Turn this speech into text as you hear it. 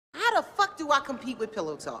do I compete with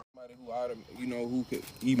Pillow Talk? Somebody who could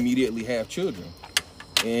immediately have children.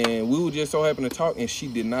 And we would just so happen to talk, and she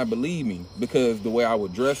did not believe me because the way I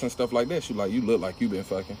would dress and stuff like that. She was like, you look like you been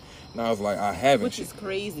fucking. And I was like, I haven't. Which is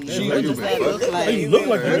crazy. What does that look like? You look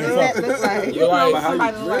like you've been fucking. You know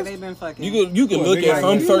somebody look like they've been fucking. You can look at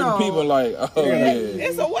some certain people like, oh yeah.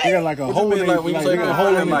 It's a way. You got like a hole in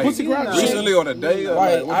like pussy crack. Recently on a day,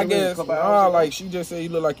 like I guess, like she just said, you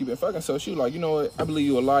look like you been fucking. So she was like, you know what? I believe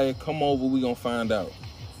you a liar. Come over, we gonna find out.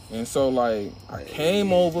 And so, like, I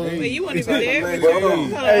came over. Wait, you weren't even there? Hey,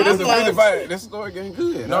 this is the fight. This story getting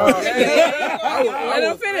good. No, let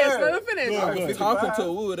him finish. Let him finish. Talking to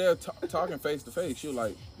her, we were there talking face to face. She was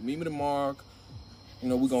like, meet me to Mark. You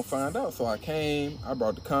know, we gonna find out. So I came. I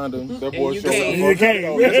brought the condom. That boy showed up. You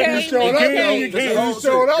came. You showed up. You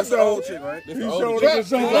showed up, though. You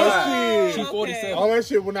showed up. She 47. All that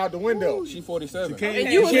shit went out the window. She 47.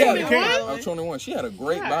 And you was 21? I was 21. She had a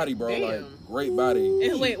great body, bro. Damn. Like, great body.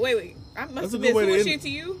 And wait. I must have been doing shit to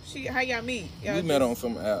you. How y'all meet? We met on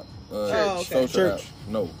some app. okay. Social app.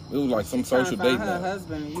 No, it was like some social date now.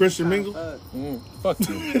 Christian Mingle? Fuck you.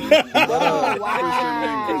 Christian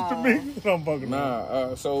Mingle? I'm fucking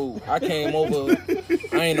so I came over.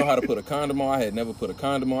 I ain't know how to put a condom on. I had never put a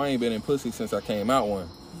condom on. I ain't been in pussy since I came out one.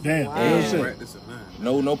 Damn. Wow.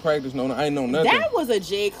 No practice. No, I ain't know nothing. That was a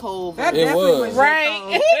J. Cole. It was. Right.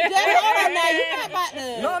 Hold on now. You not about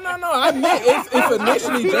to. No. I meant it's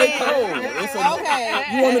initially J. Cole. Okay.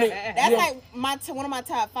 You want me to? That's like one of my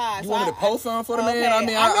top 5. You want me to post on for the man? I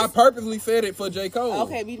mean, I purposely said it for J. Cole.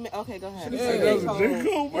 Okay, go ahead. J.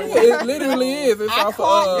 Cole. It literally is. It's off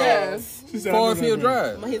of Forest Hill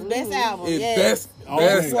Drive. His best album. His best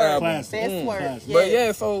album. Best work. But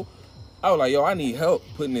yeah, so I was like, yo, I need help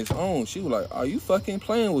putting this on. She was like, are you fucking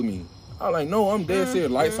playing with me? I was like, no, I'm dead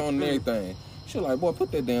serious. Lights on and everything. She was like, boy,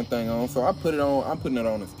 put that damn thing on. So I put it on. I'm putting it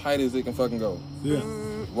on as tight as it can fucking go. Yeah.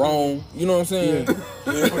 Wrong. You know what I'm saying?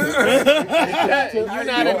 You're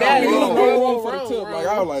not a daddy. No wrong for the tip. Like,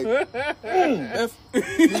 I was like, that's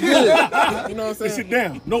good. You know what I'm saying? Sit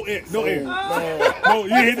down. No air. No,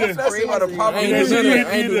 you hit this. I ain't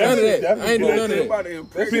do none of that.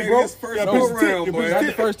 Not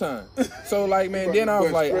the first time. So, like, man, then I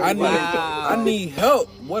was like, I need help.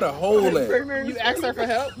 What a hole at. You asked her for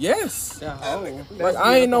help? Yes. Like,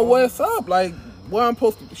 I ain't know what's up. Like, what I'm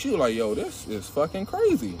supposed to. She was like, yo, this is fucking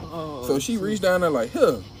crazy. So she reached down there like,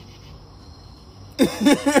 here.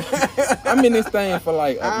 I'm in this thing for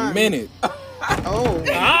like a minute.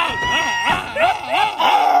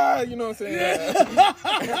 You know what I'm saying?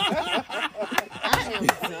 I am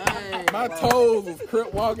done. My toes was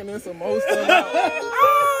crip walking in some more stuff.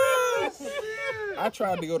 I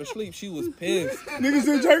tried to go to sleep. She was pissed. Niggas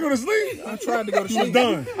said try to go to sleep. I tried to go to sleep. You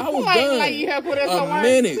was done. I was done. Like you have put in a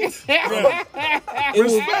minute. It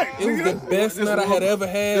was the best nut I had ever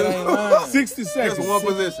had. I ain't lying. 60 seconds. Just one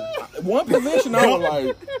position. One position, I was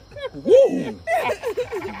like, woo.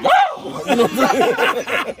 Wow. You know what I'm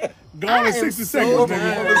saying? Gone in 60 seconds,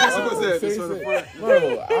 nigga.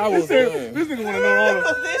 Bro, I was done. This nigga want to know all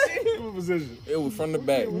the position. It was from the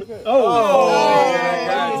back.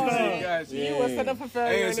 You was set up for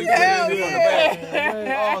failure. So,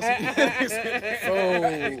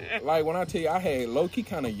 like, when I tell you, I had low-key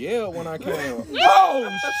kind of yelled when I came. Oh,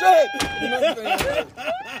 shit! You know what I'm saying?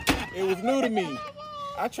 It was new to me.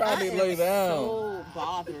 I tried to lay down. So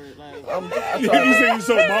bothered. Like, you say you're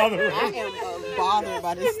so bothered. I am bothered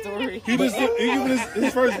by this story. He giving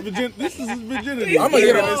his first virginity. This is his virginity. I'm gonna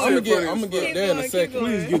get there in a second.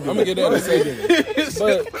 Please get there. I'm gonna get there in a second.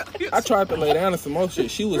 But I tried to lay down and some more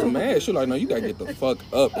shit. She was mad. She was like, no, you gotta get the fuck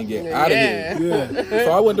up and get out of here. Yeah.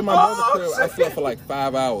 So I went to my mother's crib. I slept for like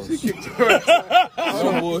 5 hours.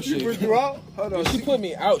 No bullshit. She put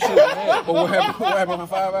me out. She was mad. But what happened for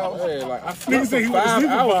 5 hours? Yeah, like I slept for 5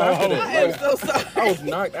 hours after that. I am so sorry. I was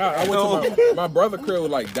knocked out. I went to my brother's crib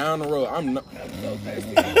was like down the road. I'm not. You know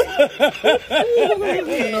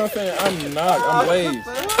what I'm saying? I'm knocked. I'm blazed.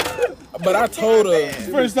 But I told her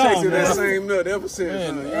first time. Chasing that same nut ever since.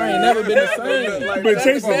 Man, I ain't never been the same. Like, been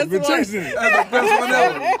chasing it. That's the best one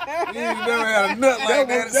ever. You ain't never had a nut like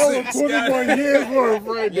that. That was 21 years worth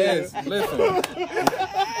right there. Yes, listen.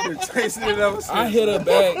 Been chasing it ever since. I hit her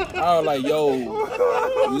back. I was like, yo,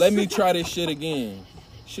 let me try this shit again.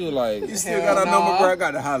 She was like, you still got her number, bro? I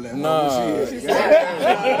got to holler at her. Nah.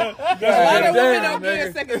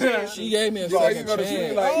 She gave me a second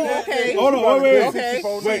chance. Okay. Hold on, wait. Okay.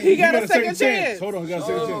 Wait, he got a second chance. Hold on, he got a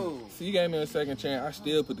second chance. She gave me a second chance. I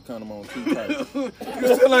still put the condom on too tight. You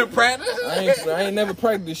still ain't practice? I ain't never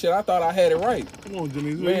practiced this shit. I thought I had it right. Come on,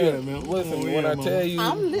 Denise. Where you at, man? Listen, when I tell you,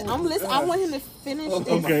 I'm listening. I want him to finish this.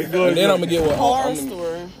 Okay, go ahead. And then I'm gonna get what horror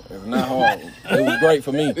story. It's not hard. it was great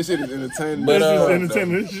for me. This shit is entertaining. But, This is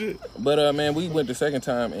entertaining shit. But man, we went the second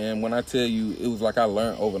time, and when I tell you, it was like I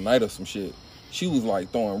learned overnight or some shit. She was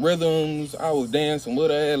like throwing rhythms. I was dancing with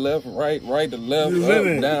her, left, right to left,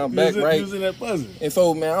 up, down, back, right. Using that puzzle. And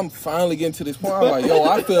so, man, I'm finally getting to this point. I'm like, yo,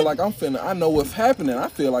 I feel like I know what's happening. I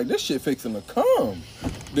feel like this shit fixing to come.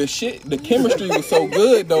 The chemistry was so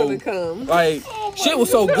good, though. Like, shit was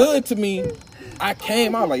so good to me. I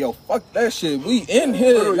came out like, yo, fuck that shit. We in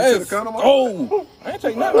here. Let's go. I ain't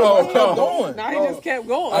take nothing. I kept going. No, he just kept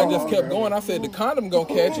going. I just kept going. I said the condom gonna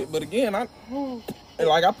catch it, but again, I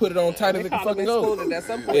put it on tight as it can fucking go.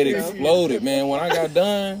 It exploded, man. When I got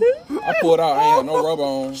done, I pulled out. I ain't had no rubber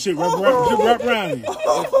on. Shit wrapped around you.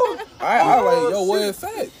 I like, yo, where it's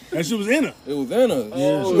at? And she was in her. It was in her.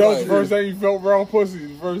 Yeah. She That was was the first time you felt wrong pussy.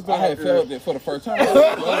 The first time. I had felt it for the first time. Yo,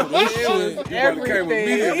 this shit.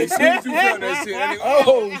 Everything. As soon as you felt that shit, I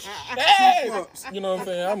Oh, shit. You know what I'm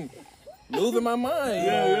saying? I'm losing my mind.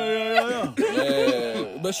 Yeah.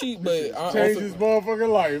 Yeah. But Changed his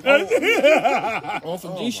motherfucking life. on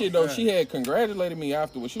some G shit though, she had congratulated me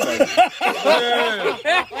afterwards. She was like,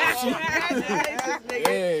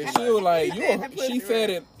 she was like, she said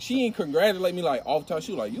it. She didn't congratulate me like off top.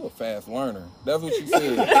 She was like, you a fast learner. That's what she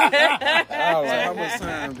said. I was like, how much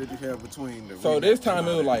time did you have between the? So this time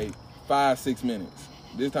it was like 5-6 minutes.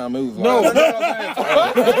 This time it was like No.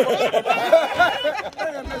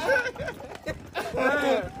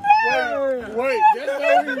 Wait, that's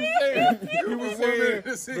not what he was saying. He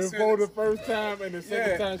was saying before the first time and the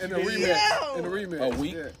second time she in the rematch. In the rematch. A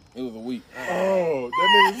week? Yeah. It was a week. Oh,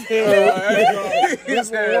 that nigga said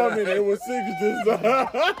this one woman, it was 6 this time.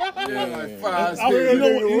 Yeah, like 5, 6.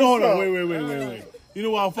 You know, hold on, wait. You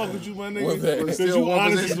know why I fuck with you, my nigga? What's that? Because you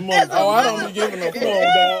honest as a motherfucker. Oh, I don't be giving no fuck.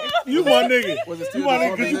 dog. You my nigga. Was it You still my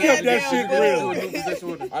nigga because you kept that shit real.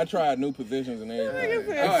 I tried new positions and everything.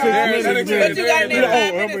 But you got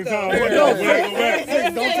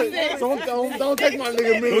Don't take my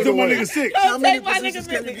nigga minute. Don't take my away. nigga 6. Don't take my nigga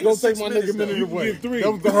minute. Don't take my nigga minute away. You get 3.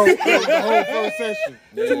 That was the whole first session.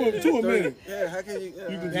 2 a minute. Yeah, how can you?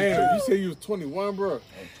 Damn, you say you was 21, bro. I'm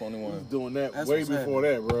 21. was doing that That's way what's before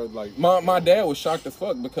that, bro. Like My dad was shocked as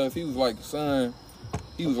fuck because he was like, son,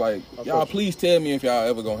 he was like, y'all please tell me if y'all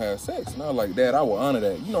ever gonna have sex. And I was like, Dad, I will honor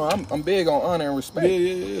that. You know, I'm big on honor and respect.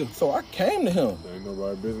 Yeah. So I came to him. Ain't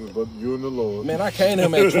nobody business but you and the Lord. Man, I came to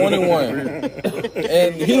him at 21.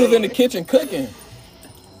 And he was in the kitchen cooking.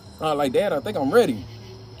 I was like, Dad, I think I'm ready.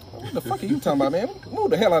 What the fuck are you talking about, man?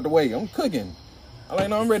 Move the hell out the way. I'm cooking. I'm like,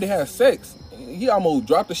 no, I'm ready to have sex. He almost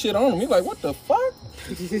dropped the shit on him. He like, what the fuck?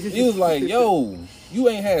 He was like, yo, you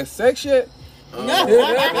ain't had sex yet? You young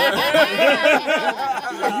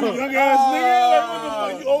ass nigga, like what the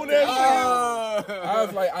fuck, you old ass nigga. I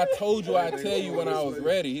was like, I told you I'd tell you when I was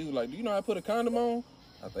ready. He was like, do you know how to put a condom on?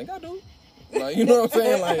 I think I do. Like, you know what I'm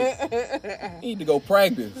saying? Like, you need to go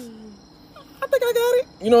practice. I think I got it.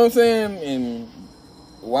 You know what I'm saying? And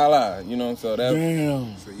voila, you know, so that.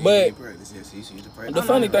 Damn. So but the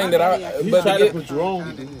funny thing that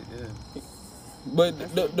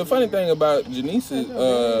the funny thing about Janice is,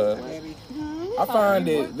 I find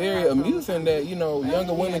it very amusing that, you know,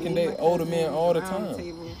 younger women can date older men all the time.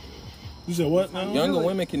 You said what now? Younger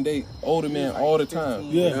women can date older men all the time.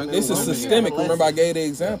 Yeah. This is systemic. Remember, I gave the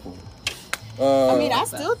example. I mean, I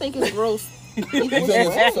still think it's gross. You think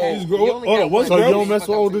it's so you don't mess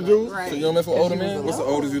with older dudes? Right. So you don't mess with older men? What's the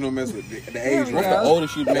oldest you don't mess with? The age range. What's the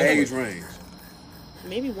oldest you The mess age with? range.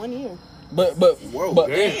 Maybe 1 year. But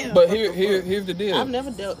here's the deal. I've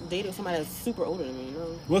never dated somebody that's super older than me. No.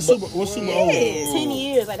 What's super old? 10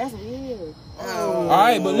 years. Like, that's weird. All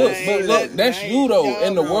right, but look, that's you though.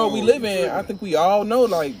 In the world we live in, I think we all know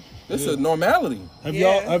like this is normality. Have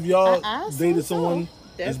y'all I dated so. someone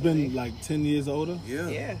that's Definitely. been like 10 years older?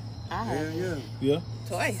 Yeah. I have. Yeah.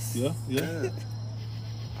 Twice. Yeah.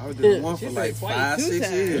 I was doing one She for said like twice, 5, 2 6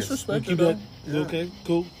 times. years. Disrespect Keep though. that. Okay,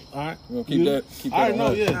 cool. All right. You gonna keep that I know,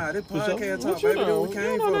 on. yeah. Nah, this For sure. podcast talk, What you baby. know? What we came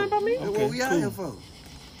You know nothing about me? for. Okay, What we out cool. here for?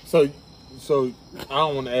 So I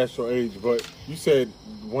don't want to ask your age, but you said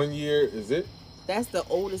 1 year, is it? That's the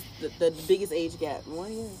oldest, the biggest age gap.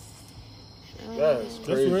 1 year. That's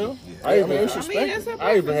crazy. That's real. Yeah. I even, that's her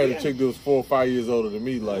I even had a preference, chick that was 4 or 5 years older than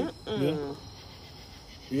me. Like,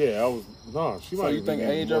 Yeah. I was she So might you even think be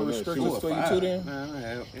age more are than that. restricted She was for you two then?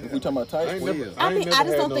 Nah, If we talking about I types, ain't well, never- I ain't just had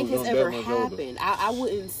don't no think it's that ever much older. happened. I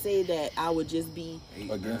wouldn't say that I would just be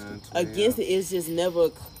Against it. against it. It's just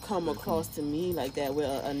never come across to me like that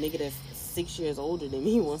where a nigga that's 6 years older than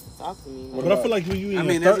me wants to talk to me. Like, But I feel like when you in I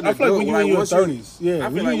mean, your as an I feel like when you adult, in your once you- 30s. Yeah, I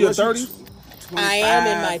when feel you like in your once you 30s. I am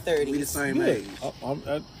in my 25, We the 30s. same Yeah. age.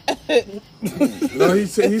 No,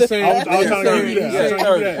 he's saying. I was trying to give you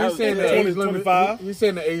that. He's saying the age limit. 25. He's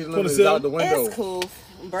saying the age limit is out the window. That's cool.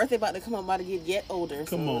 Birthday about to come up, about to get yet older. Come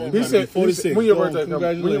so on. whatever. He said 46. When your Go on, birthday comes?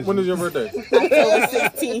 congratulations. When is your birthday? October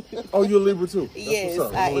 16th. Oh, you're a Libra too. That's Yes,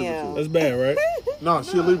 what's up. I I'm a Libra am. too. That's bad, right? No,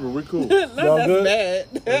 she a Libra. We cool. Y'all good? Bad.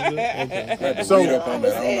 Okay. So- Read up on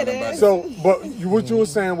that. I don't know nothing about So, but what you were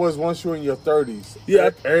saying was once you're in your 30s,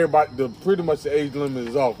 Yeah. everybody, pretty much the age limit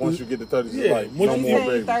is off. Once you get to 30s, Yeah, it's like once no you more get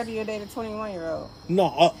babies. 30 or date a 21-year-old.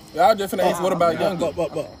 No, Y'all different age. What about younger?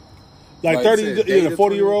 like Like 30, you said, yeah, dated the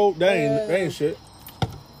 40-year-old, that ain't shit.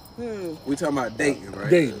 We talking about dating, right?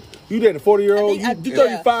 Dating. You date a 40-year-old, I you think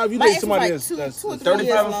 35, you My date ex was somebody like that's two or 3 35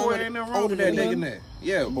 years and 40 longer- ain't nothing wrong older with that than me. dating that.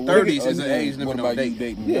 Yeah, But 30s is what- an age What limit on about you dating.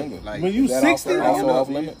 dating Yeah. younger? When you Is that 60, also that's off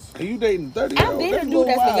limits? and you dating 30. I dated a dude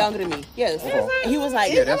that's younger than me. Yes. And he was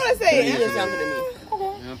like, Yeah, that's what I say. 3 years younger than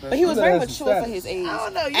me. But he was very That's mature for status. his age. I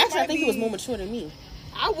don't know, you Actually, I might think he was be- more mature than me.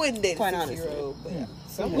 I wouldn't date a Quite 60-year-old, but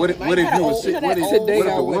What if you was Kinda old- what kinda if old what if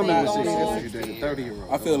guy a with woman that was going 60 on. and you dated a 30-year-old?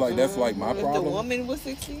 I feel like that's like my if the problem. woman was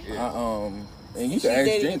 60, And you She can ask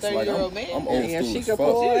dated a Jinx, like 30-year-old man. I'm old Yeah, school she as could fuck.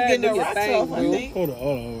 pull she was that getting to her your rocks thing, off, I boo. think. Hold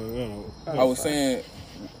on. I was saying,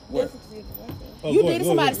 what? You dated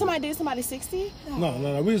somebody? Somebody dated somebody 60?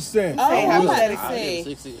 No. We just saying. Oh, I'm about to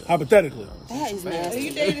hypothetically. say Hypothetically. that is Are nasty.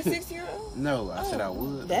 you dating a 60-year-old? No, I said I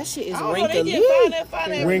would. That shit is I don't know, they wrinkly. get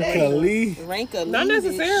fine Wrinkly. Wrinkly. Not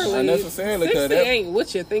necessarily. Not necessarily, 60 because that ain't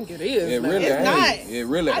what you think it is. it now. really It's ain't. not. It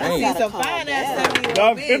really I done ain't. seen some fine ass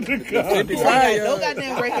Y'all 70-year-old get men. the car. They ain't got no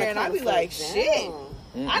goddamn gray hair, and I be like, shit.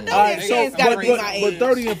 I know All right, that so, shit's gotta be my age. but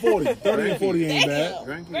 30 and 40. 30 and 40 ain't bad.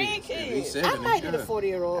 Grandkids. I might date a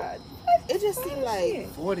 40-year-old. It just seemed like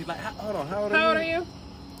 40, like, hold on, how old How old are are you? you?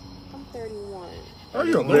 I'm 31. Oh,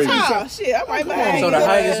 you're a baby. Oh, shit, I'm right behind So you. the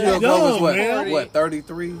highest you'll go is Young, man. what,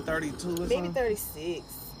 33, 32 or Maybe something? 36.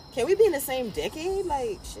 Can we be in the same decade?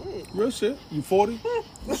 Like, shit. Real shit. You 40?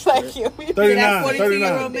 Like, can we be 39, That 42-year-old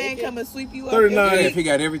 39. man come and sweep you up. 39. Yeah, if he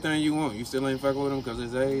got everything you want, you still ain't fucking with him because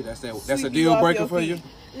his age. That's a Sweep you deal off breaker your for feet. you.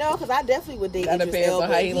 No, because I definitely would date That Idris depends Elba.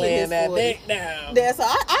 on how He you in land his that 40s. dick down. Yeah, so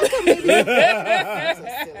I could maybe.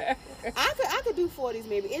 I could do 40s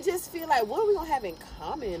maybe. It just feel like what are we gonna have in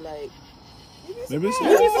common? Like Maybe it's you're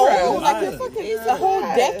old, like right. you're fucking it's a whole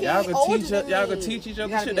decade Y'all can older teach than y'all me. can teach each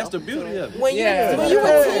other shit. That's the beauty of it. When you Yeah. when you were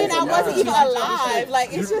 10, I Y'all wasn't can even teach each other alive. Like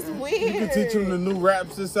it's just weird. You can teach him the new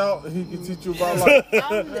raps that's out. He can teach you about like.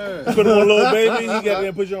 Put him on Little Baby. He got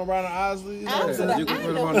there, put you on Ronald Isley. You know? Yeah, you can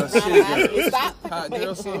put him on the shit. Stop Hot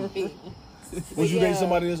girl song. Would you Yeah. date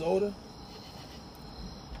somebody that's older?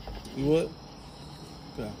 You would?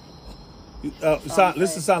 Okay.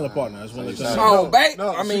 This is silent partner. I just want to let you know. Oh, babe. No,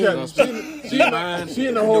 I she mean, got- she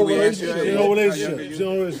in the whole relationship. She in a relationship. She in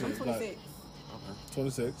a relationship. Like,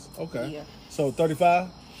 26. Okay. Yeah. So 35?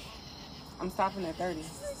 I'm stopping at 30.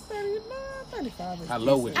 35 is How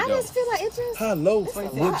low would you I go? just feel like it just How low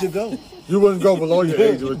would you go? You wouldn't go below your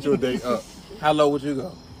age with your date up. How low would you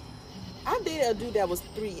go? I dated a dude that was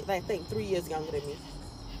 3 years younger than me.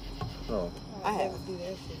 Oh. I have.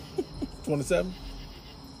 27?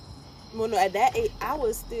 Well, no, at that age, I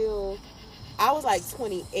was like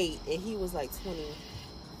 28, and he was like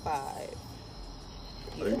 25.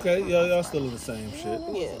 Okay, y'all still in the same shit.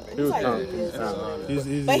 Yeah, He he's was like young. 3 years older.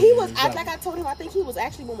 He's But he was, he's like I told him, I think he was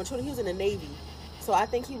actually more mature. He was in the Navy, so I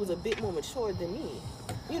think he was a bit more mature than me.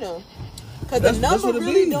 You know, because the That's number what it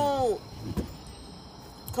really be. don't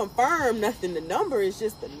confirm nothing. The number is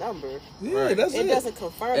just the number. Yeah, that's It it. doesn't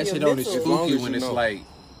confirm That your shit only mental. spooky as when you it's know. like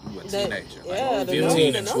what, The- teenager. yeah, Like the 15 number-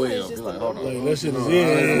 and the number 12. is just Be the like, hold number. on. Like, that shit is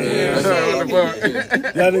Yeah.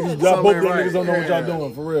 Y'all niggas, y'all both Something them right. niggas don't know what y'all Yeah.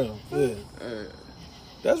 doing for real. Yeah.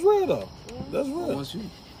 That's real though. That's real. Once you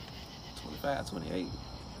 25, 28,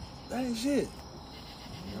 That ain't shit.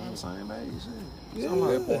 you know, same age. Shit. Yeah. Something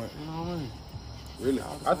like that point. You know what I mean? really.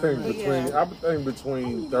 I think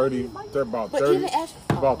between 30, about But 30, even as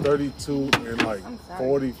about 32 and like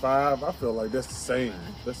 45. I feel like that's the same.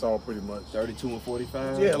 That's all pretty much. 32 and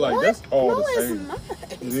 45. Yeah, like what? that's all no, the it's same. not.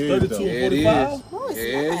 It is 32 though. Yeah, it 45? is. No, it's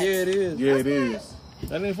Yeah, not. it is. Yeah, it is.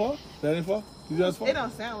 That ain't far? That ain't far? You guys far? It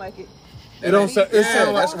don't sound like it. It don't sound. It Yeah,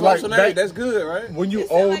 sound that's like close enough. back That's good, right? when you It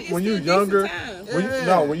sound old, like it's when you still younger. decent time.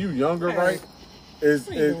 When you, when you younger, right?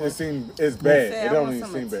 It seems it's bad. It don't even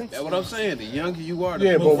seem bad. That's what I'm saying. The younger you are, the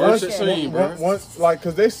Yeah, but worse once, it seems, bro. once, like,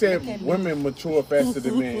 cause they said women mature faster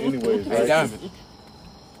than men, anyways, Hey, right? Diamond.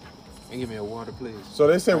 And give me a water, please. So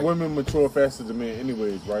they said women mature faster than men,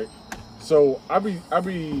 anyways, right? So I be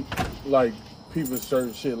like people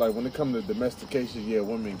certain shit. Like when it comes to domestication, yeah,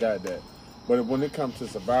 women got that. But when it comes to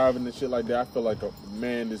surviving and shit like that, I feel like a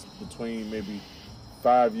man that's between maybe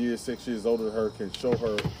 5 years, 6 years older than her can show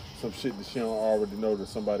her some shit that she don't already know that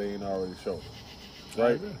somebody ain't already showed her.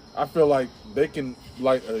 Right? I feel like they can,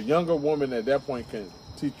 like a younger woman at that point can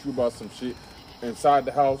teach you about some shit inside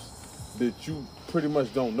the house that you pretty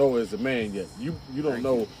much don't know as a man yet. You don't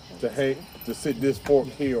know to sit this fork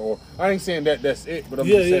here, or I ain't saying that's it, but I'm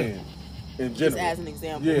just saying in general. Just as an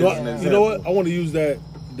example. Yeah, You know what? I want to use that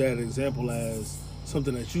example as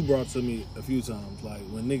something that you brought to me a few times. Like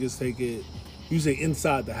when niggas take it, you say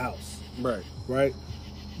inside the house. Right. Right?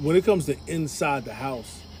 When it comes to inside the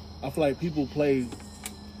house, I feel like people play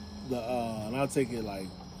the and I'm gonna take it like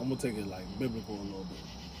biblical a little bit.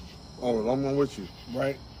 Oh, I'm with you.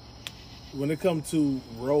 Right? When it comes to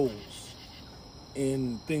roles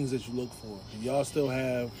and things that you look for, do y'all still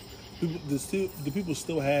have do people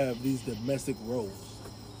still have these domestic roles?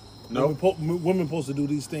 No. Women supposed to do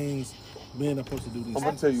these things, men are supposed to do these I'm things.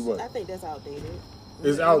 gonna tell you what. I think that's outdated.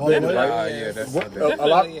 It's outdated, Oh, right? Yeah, that's A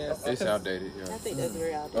lot. It's outdated. I Yeah. think that's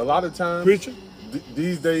very outdated. A lot of times, Preacher?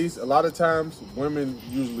 these days, a lot of times, women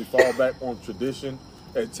usually fall back on tradition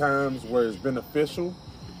at times where it's beneficial,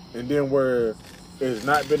 and then where it's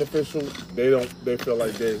not beneficial, they feel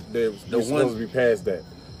like they're supposed to be past that.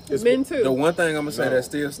 It's, Men too. The one thing I'm gonna say No. that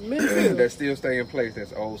still Men too. that still stay in place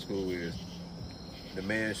that's old school is the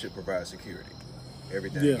man should provide security.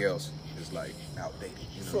 Everything else is like outdated.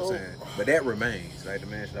 You know what I'm saying? But that remains. Like the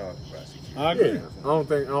man should always provide security. I agree. Yeah,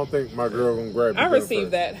 I don't think my girl gonna grab. I the gun received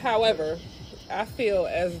first. that. However, I feel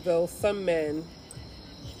as though some men,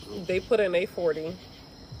 they put in a 40,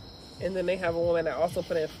 and then they have a woman that also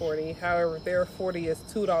put in 40. However, their 40 is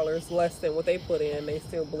 $2 less than what they put in. They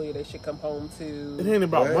still believe they should come home to. It ain't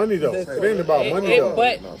about money though. the- It ain't about money though.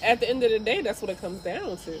 But at the end of the day, that's what it comes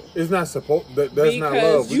down to. It's not supposed. That's not love.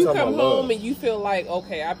 Because We you talking come about home love. and you feel like,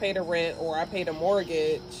 okay, I paid a rent or I paid a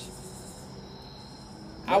mortgage.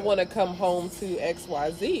 I want to come home to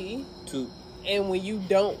XYZ. And when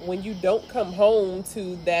you don't come home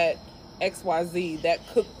to that XYZ, that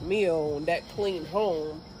cooked meal, that clean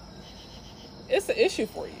home, it's an issue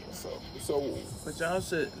for you. So But y'all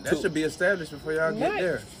should be established before y'all get Right.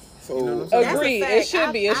 there. So You know what I'm saying? That's a Agreed. fact. It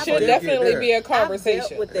should be. It I should believe definitely it. be a I've conversation.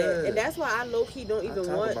 dealt with that, Yeah. and that's why I low key don't even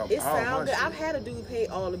talk want. about It all my sounds good. shit. I've had a dude pay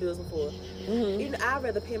all the bills before. Even I'd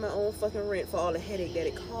rather pay my own fucking rent for all the headache that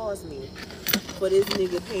it caused me, for this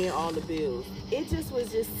nigga paying all the bills. It just was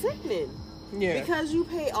just sickening. Yeah. Because you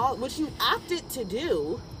pay all what you opted to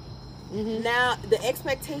do. Now the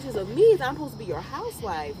expectations of me is I'm supposed to be your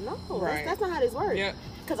housewife. No, Right. that's not how this works. Yeah.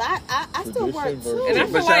 Because I still work Tradition too. And I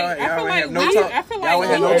But feel like y'all I feel ain't like have no we talk- I feel y'all like ain't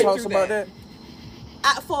had we no went talks through about that.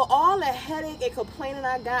 For all the headache and complaining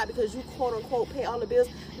I got because you quote unquote pay all the bills,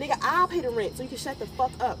 nigga, I'll pay the rent so you can shut the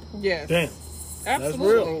fuck up. Yes. Damn.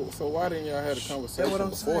 Absolutely. so why didn't y'all have a conversation what I'm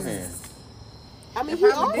beforehand? I mean, They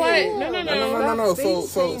he probably always did. No. No.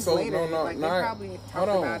 So later. no. Like, they Not, probably hold talked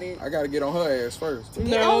on. about it. I gotta get on her ass first.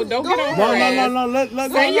 No, don't get on Go her ahead. ass. No.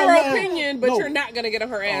 Let Say your let- opinion, but no. you're not gonna get on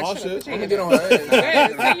her ass. Oh, Shut shit. up, put your I'm gonna hand get up. on her Go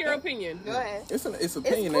ahead, ass. say your opinion. Go ahead. It's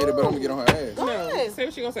opinionated, but I'm gonna get on her ass. Go No, ahead. say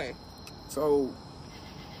what you gonna say. So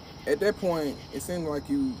at that point, it seemed like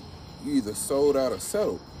you either sold out or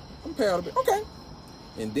settled. I'm paying all the bill. Okay.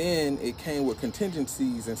 And then it came with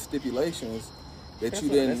contingencies and stipulations that That's you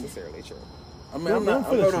not didn't. necessarily true. I mean, Let I'm not. him I'm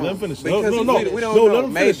finish. not Let him finish. Because No. we don't No, know. let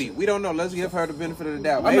him finish. Maybe we don't know. Let's give her the benefit of the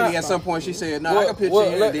doubt. I'm Maybe not- at some point she said, "No, I Well- can picture well,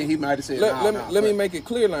 you," let- and then he might have said, let me make it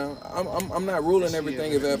clear now. I'm not ruling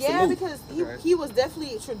everything as absolute. Yeah, because Okay. he was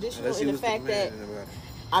definitely traditional in the fact that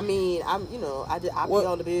I mean I pay What?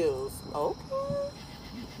 all the bills. Okay.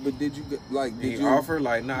 But did you like? Did Did you you offer?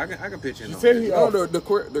 Like, no, I can pitch in. She on said this. he No, offered.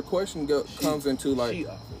 the question comes into like,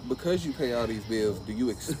 because you pay all these bills, do you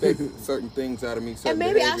expect certain things out of me? And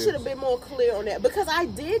maybe I should have been more clear on that because I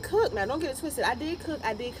did cook. Now don't get it twisted. I did cook.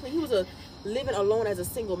 I did clean. He was living alone as a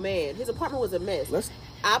single man. His apartment was a mess.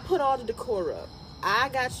 I put all the decor up. I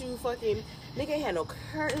got you fucking nigga ain't had no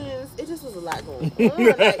curtains. It just was a lot going on.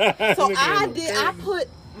 Like, so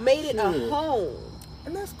made it a home.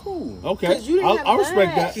 and that's cool. Okay. 'Cause you didn't have I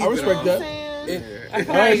respect that. that. I respect that. I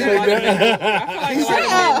feel I like respect that. a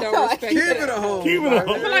lot of men don't respect Keep that. it a home. Keep it a bro. home.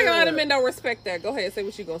 I feel like a lot of men don't respect that. Go ahead, say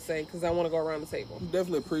what you gonna say, because I want to go around the table. I'm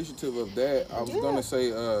definitely appreciative of that. I was Yeah. gonna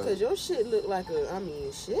say, Cause your shit look like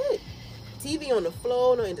shit. TV on the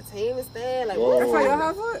floor, no entertainment stand. Like, Whoa. what? That's how your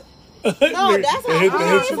house look. No, that's how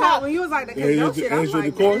his house. When you was like that, Yeah, cause your you- shit, I'm you like,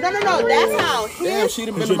 decor? No, that's how damn, his. she'd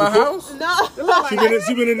have been in my house. No, She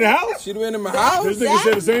been in the house? She'd have been in my house. This nigga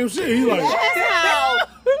said the same shit. He like, that's how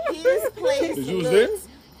his place Did you was there? looks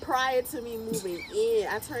prior to me moving in.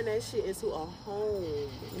 I turned that shit into a home.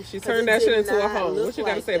 She 'Cause turned it that shit did into a not home. look What you got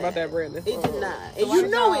to like say about that, Brandon? It did not, and why you did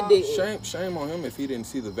know y'all- it didn't. Shame on him if he didn't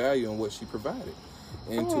see the value in what she provided.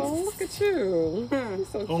 Oh, look at you. You're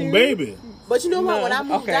so cute. baby. But you know what? When I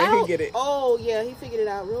moved out, he get it. oh yeah, he figured it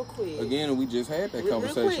out real quick. Again, we just had that Real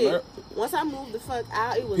conversation. quick. Once I moved the fuck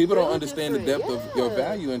out, it was People don't real understand the different. depth of your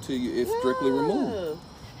value until it's strictly removed.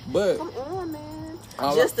 But Come on, man.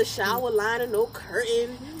 Just the shower liner, no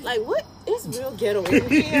curtain. Like, what? It's real ghetto in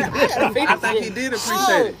here. I gotta figure I think he shit. did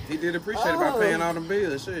appreciate it. He did appreciate it by paying all them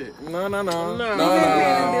bills. Shit. no. I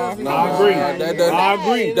agree. I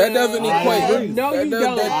agree. That doesn't equate. No, you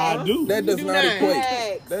don't. I do. That does not not. equate.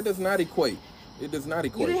 Facts. That does not equate. It does not You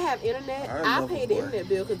equate. didn't have internet. I I love paid it, the boy. internet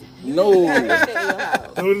bill because you No. didn't have internet in your house.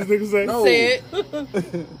 What does nigga say? No. Say it.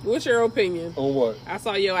 What's your opinion? On what? I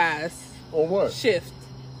saw your eyes On what? shift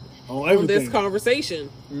On on everything. this conversation.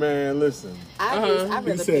 Man, listen. I'd He rather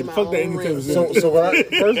pay said, my fuck that own rent. entertainment. So what I,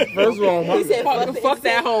 first of all, He said, Fuck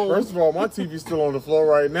that home. first of all, my TV's still on the floor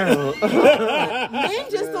right now. Men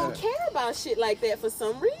just don't care about shit like that for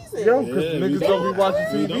some reason. Yo, because Yeah, niggas we don't be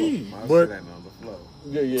watching We TV. Mine But sit on the floor.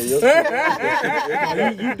 yeah, you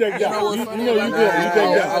decked You know out. what's You funny? know you Like, good. You decked I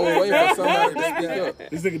out. was waiting for somebody to speak up.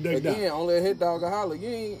 This nigga decked out. Again, only a hit dog a holler. You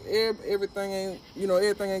ain't everything ain't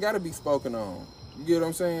everything ain't got to be spoken on. You get what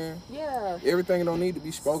I'm saying? Yeah. Everything don't need to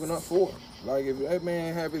be spoken up for. Like if that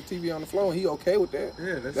man have his TV on the floor and he okay with that,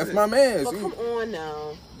 Yeah, that's it. my man. But come on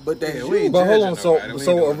now. But that's Yeah, you. we ain't But hold on, judging nobody. We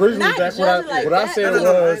so ain't doing originally Not back judging like what I that. said No,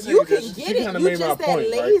 no, was You can she get it. kinda You made just my that point,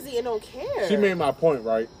 right? lazy and don't care. she made my point,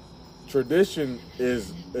 right? Tradition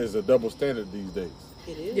is a double standard these days.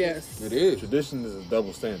 It is. Yes. It is. Tradition is a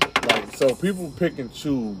double standard. Like, so people pick and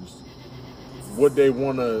choose what they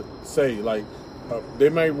want to say. Like, they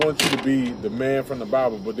might want you to be the man from the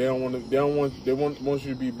Bible, but they don't want to. They want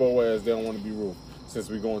you to be Boaz. They don't want to be Ruth. Since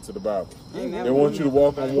we go into the Bible, they want you to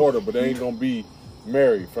walk on water, but they ain't gonna be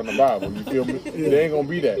Mary from the Bible. You feel me? They ain't gonna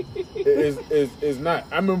be that. It's not.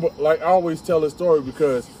 I remember, like, I always tell this story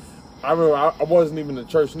because I remember I wasn't even a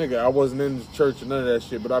church nigga. I wasn't in the church and none of that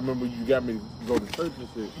shit. But I remember you got me to go to church and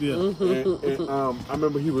shit. Yeah. And I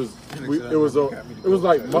remember it was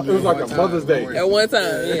like a Mother's Day. At one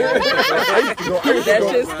time, yeah. That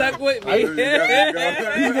shit stuck with me. He's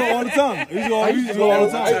going all the time. I all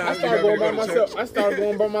the time. I started going by myself. I started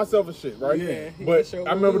going by myself and shit, right? Yeah. But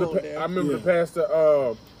I remember the pastor.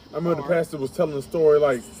 I remember the pastor was telling the story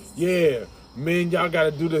like, yeah, men, y'all got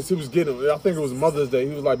to do this. He was getting. I think it was Mother's Day.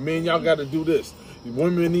 He was like, men, y'all got to do this.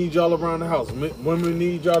 Women need y'all around the house. Women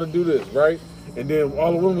need y'all to do this, right? And then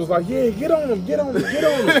all the women was like, yeah, get on them, get on them, get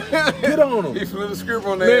on them, get on them. He flipped the script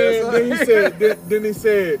on Man, that. then he said, then he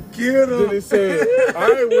said, Get 'em. Then he said, all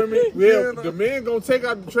right, women, yeah, the men gonna take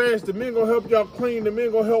out the trash, the men gonna help y'all clean, the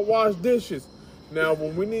men gonna help wash dishes. Now,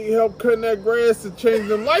 when we need help cutting that grass and changing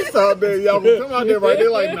them lights out there, y'all gonna come out there, right?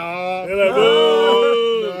 They're like, nah. They're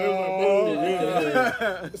like,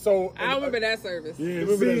 So I remember that service. Yeah,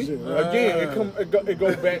 remember that see, shit. again, it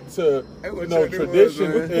goes back to what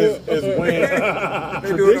tradition church it was, is when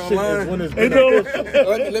tradition is when it's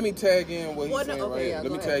beneficial. Let me tag in what he's saying right here.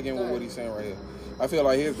 Let me tag in with what he's saying right here. I feel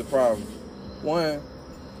like here's the problem. One,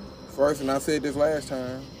 first, and I said this last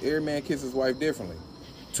time, every man kisses his wife differently.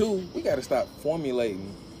 Two, we got to stop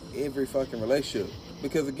formulating every fucking relationship.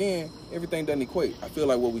 Because again, everything doesn't equate. I feel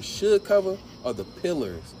like what we should cover are the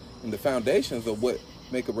pillars and the foundations of what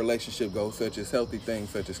make a relationship go, such as healthy things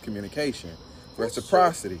such as communication,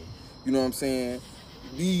 reciprocity. You know what I'm saying?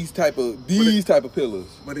 These type of pillars.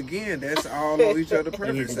 But again, that's all on each other's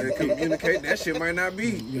preference. That communicate, that shit might not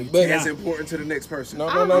be But- as important to the next person. No.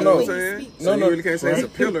 You know what I'm saying? No, So no. you really can't say it's a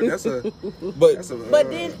pillar. That's a. But That's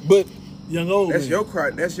a. But Young old That's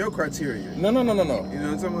man. That's your criteria. no. You know what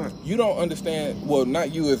I'm talking about? You don't understand. Well,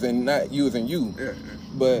 not you as in you, Yeah.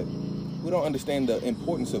 but we don't understand the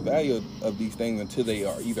importance of value of these things until they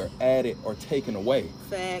are either added or taken away.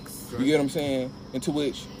 facts. You get what I'm saying? Into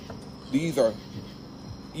which these are,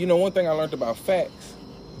 one thing I learned about facts,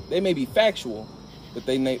 they may be factual, but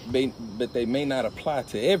they may not apply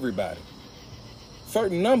to everybody.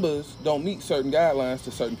 Certain numbers don't meet certain guidelines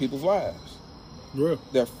to certain people's lives. Real.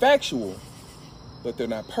 They're factual, but they're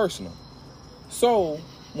not personal. So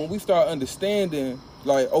when we start understanding,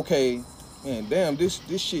 like, okay, man, damn, this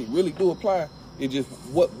shit really do apply. It just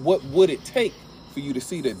what would it take for you to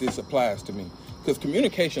see that this applies to me? Because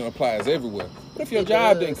communication applies everywhere. What if your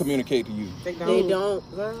job didn't communicate to you? They don't. Y'all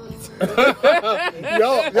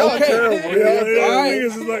Okay. terrible. Yeah, All right. niggas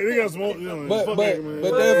is like, they got smoke. But fuck but that, man.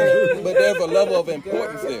 but there's a level of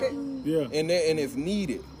importance there. Yeah. And it's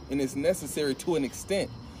needed and it's necessary to an extent.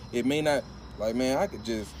 It may not, like, man, I'm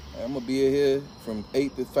gonna be here from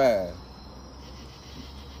 8 to 5.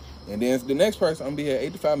 And then the next person, I'm gonna be here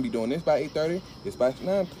 8 to 5, I'm gonna be doing this by 8:30, this by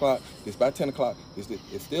 9 o'clock, this by 10 o'clock.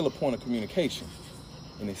 It's still a point of communication.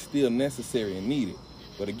 and it's still necessary and needed.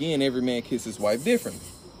 But again, every man kisses his wife differently.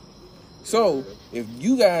 So, if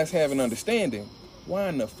you guys have an understanding, why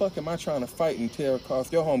in the fuck am I trying to fight and tear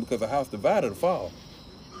across your home because a house divided to fall?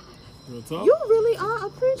 You really are a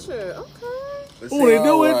preacher. Okay. Oh, they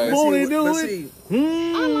do it. Oh, they do it.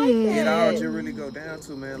 I like that. It all just really go down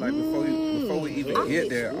to, man, like before we even get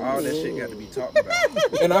there, all that shit got to be talked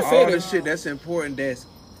about. And I all said the shit that's important.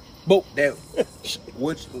 But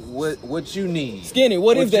what you need. Skinny,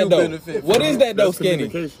 what is that though? What is that though, Skinny?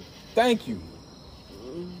 Thank you.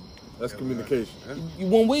 That's communication.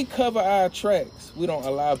 When we cover our tracks, we don't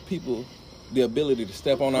allow people the ability to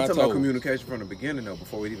step on our toes. I'm talking about communication from the beginning though,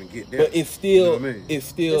 before we even get there. But it's still, you know what I mean? it's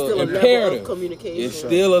still a level imperative. of communication. It's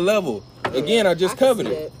still a level. Again, I just I can covered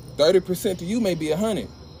see it. 30% to you may be 100,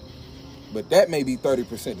 but that may be 30%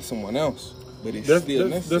 to someone else. But it's still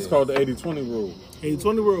necessary. That's called the 80-20 rule.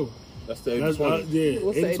 80-20 rule. That's the 80-20. Yeah,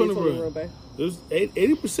 What's the 80-20 rule. babe? There's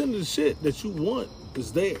 80% of the shit that you want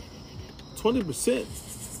is there.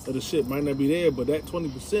 20% of the shit might not be there, but that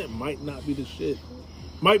 20% might not be the shit.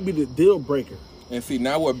 Might be the deal breaker. And see,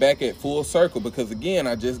 now we're back at full circle because again,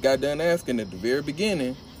 I just got done asking at the very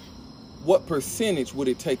beginning, what percentage would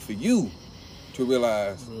it take for you to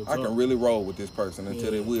realize I can really roll with this person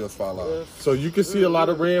until their wheels fall off? So you can see a lot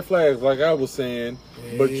of red flags, like I was saying,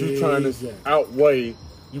 but you trying to outweigh.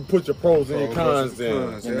 You put your pros and your cons in.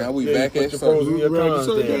 And now we back at your pros and circle. your cons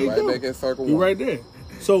There you in. go. Right back at circle You're one. right there.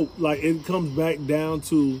 So, like, it comes back down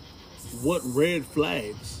to what red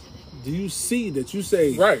flags do you see that you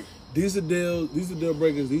say, Right. These are deal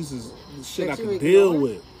breakers. These is shit That I you can ignore? deal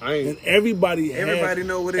with. I ain't- And everybody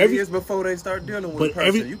know what it is before they start dealing with a but person.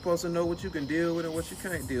 every- You supposed to know what you can deal with and what you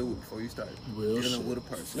can't deal with before you start Real dealing shit. with a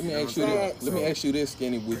person. Let me know ask you what I'm this. saying? Let me ask you this,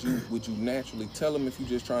 Skinny. Would you naturally tell them if you're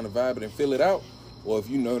just trying to vibe it and fill it out, or if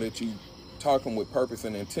you know that you talking with purpose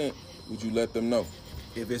and intent, would you let them know?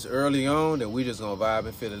 If it's early on, then we just gonna vibe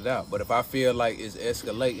and fill it out. But if I feel like it's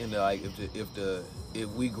escalating, like if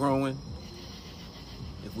we growing,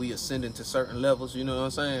 if we ascending to certain levels, you know what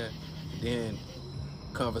I'm saying, then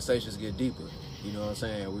conversations get deeper. You know what I'm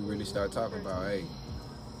saying? We really start talking about, hey,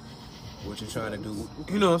 what you trying to do?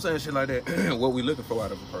 You know what I'm saying? Shit like that. What we looking for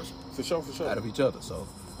out of a person, For sure, for sure. out of each other. So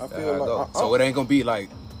I that's feel how it like go. I- So it ain't gonna be like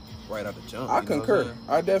right out the jump. I you know what I'm concur. saying?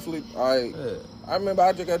 I definitely. Yeah. I remember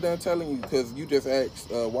I just got done telling you because you just asked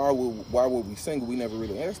why were we single? We never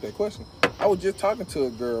really asked that question. I was just talking to a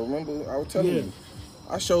girl. Remember, I was telling you.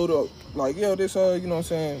 I showed up like, yo, this you know what I'm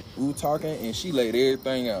saying? We were talking and she laid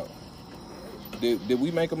everything out. Did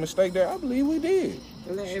we make a mistake there? I believe we did.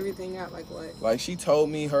 Lay everything out like what? Like she told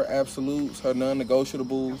me her absolutes, her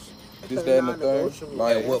non-negotiables, this, that, and the third.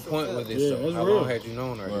 Like At what point was this? Yeah, so? that's How real. long had you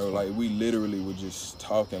known her? bro, like we literally were just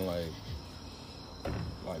talking like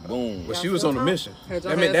boom. But she was on a mission. Had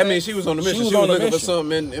y'all That had means sex? she was on a She mission. was She on was a looking for mission.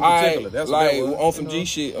 something in particular. That's what like that was.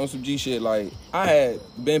 on some G shit. Like I had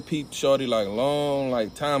been peeped shorty like long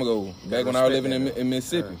time ago, back when I was living in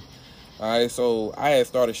Mississippi. All right, so I had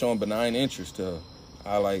started showing benign interest to her.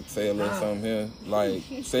 I like say a little something here, like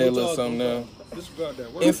say a little something there.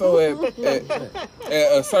 And so at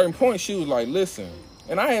a certain point, she was like, "Listen,"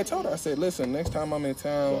 and I had told her, I said, "Listen, next time I'm in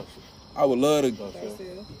town, I would love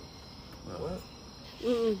to."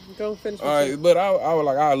 Don't finish. All right, but I was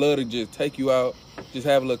like, I'd love to just take you out, just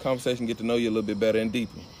have a little conversation, get to know you a little bit better and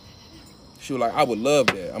deeper. She was like, I would love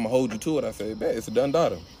that. I'm gonna hold you to it. I said, bet, it's a done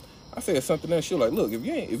daughter. I said something else. She was like, look,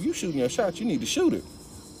 if you shooting your shot, you need to shoot it.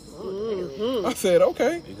 I said,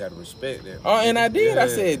 okay. You gotta respect that. Oh, and I did. Yeah. I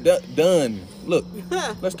said, done. Look,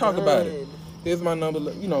 let's talk about it. Here's my number.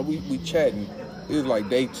 You know, we chatting. It was like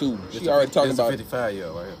day 2. She already talking about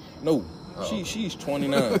 55-year-old right here. No, she's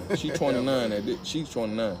 29. She's 29. She's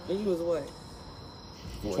 29. And you was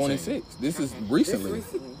what? 26. This is recently.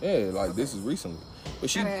 This recently? Yeah, like this is recently. But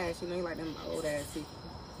she, Gotta ask, you know, you like them old ass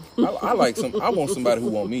people. I like I want somebody who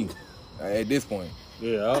want me. At this point.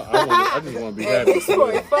 Yeah, I just want to be happy.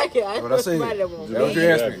 Fuck it. What I said. Somebody that won't That's what be. you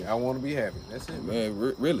asked me. I want to be happy. That's it.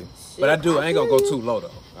 Man, really. But I ain't gonna go too low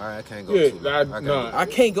though. I can't go too low. I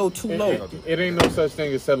can't go too low. It ain't no such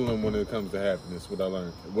thing as settling when it comes to happiness. What I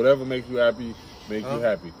learned, whatever makes you happy, make you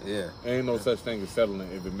happy. Yeah. Ain't no such thing as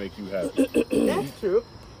settling if it make you happy. That's true.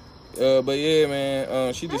 But yeah,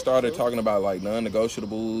 man, she just started talking about like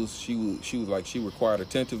non-negotiables. She was like she required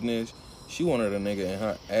attentiveness. She wanted a nigga in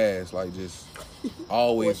her ass, like just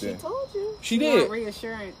always Well, she there. told you. She You did. want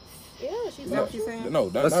reassurance. Yeah, she Is that told what you. you're saying? No,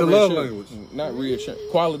 That's not the love reassurance. language. Not reassurance.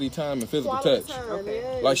 Quality time and physical Quality touch. time, Okay.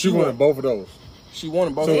 yeah. Like She wanted both of those. She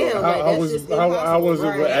wanted both. So of them. Damn, how like, was that's just how was it impossible.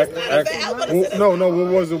 with Right. That's not fair. no what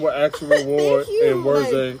was it with action reward Thank you. and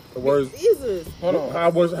words Like, words Jesus. Hold on. how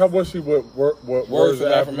was she with words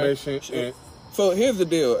of affirmation and So here's the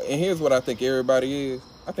deal, and here's what I think everybody is.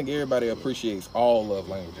 I think everybody appreciates all love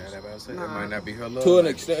languages. That might not be her love. To an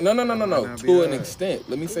extent. No. To an extent.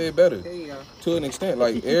 Let me say it better. There you go. To an extent.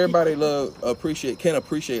 Like, everybody can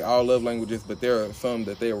appreciate all love languages, but there are some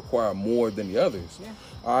that they require more than the others. Yeah.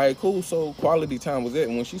 All right, cool. So quality time was it.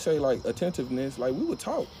 And when she say, like, attentiveness, like, we would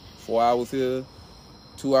talk. 4 hours here,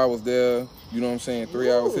 2 hours there. You know what I'm saying?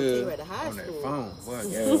 3 hours here. You were at the high On that school. phone. What?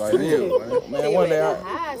 Yeah, like, yeah, man, one day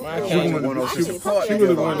She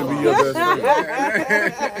really wanted to be your best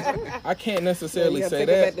friend. I can't necessarily Yeah, say take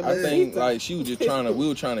it back that. to I think Mesita. like we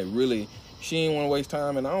were trying to really. She didn't want to waste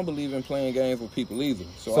time, and I don't believe in playing games with people either.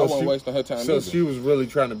 So I wasn't wasting her time So either. she was really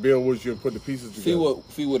trying to build with you and put the pieces together.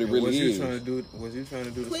 See what it really is. Was you trying to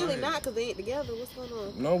do the Clearly same? not, because they ain't together. What's going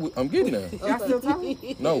on? No, I'm getting there. Y'all still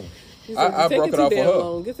talking? No, He I said, broke "Take it off too for damn her.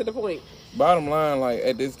 long. Get to the point. Bottom line, like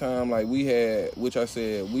at this time, like we had, which I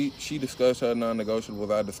said, she discussed her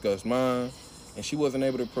non-negotiables, I discussed mine, and she wasn't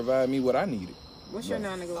able to provide me what I needed. What's your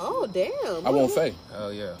non-negotiable? Oh, damn. I won't say. Oh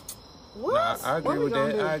yeah. What? Nah, I agree we with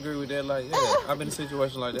gonna that. do? I agree with that. Like, yeah, I've been in a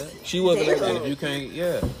situation like that. She wasn't Damn. able And to. if you can't,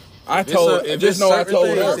 yeah. I If told. it's Just know I certain told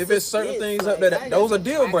things, her. if it's certain things up Like, there, those are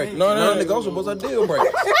deal breakers. No. Non-negotiables are deal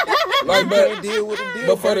breakers. Like, Can't deal with the deal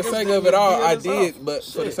But for the breakers, sake then of it all, deal I this did. off. But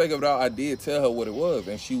for the sake of it all, I did tell her what it was,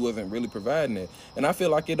 and she wasn't really providing it. And I feel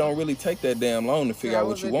like it don't really take that damn long to figure out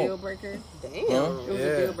what you Deal want. breaker. Damn. Huh? It was a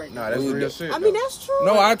Yeah. deal breaker. Nah, that's It was real the- shit. I mean, though. that's true.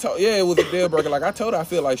 No, it was a deal breaker. Like I told her, I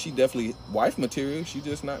feel like she definitely wife material. She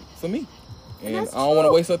just not for me, and That's I don't want to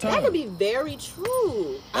true. waste her time. That could be very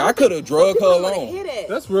true. I could have drugged her along.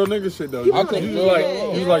 That's real nigga shit though. People I You couldn't wanna do hear like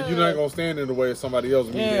that, you yeah. like you're not gonna stand in the way of somebody else.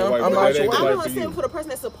 Yeah, White, I'm but out that your ain't way. I right don't for understand you. for the person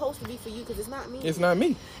that's supposed to be for you, because it's not me. It's not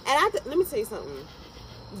me. And let me tell you something.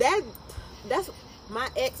 That's my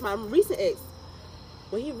ex, my recent ex.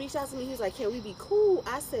 When he reached out to me, he was like, "Can we be cool?"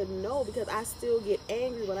 I said no, because I still get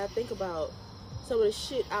angry when I think about some of the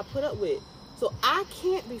shit I put up with. So I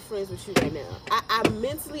can't be friends with you right now. I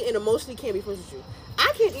mentally and emotionally can't be friends with you.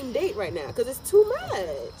 I can't even date right now because it's too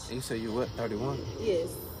much. You say you what? 31? Yes.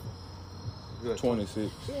 You at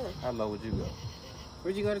 26. Yeah. How low would you go?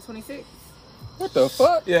 Where'd you go to 26? What the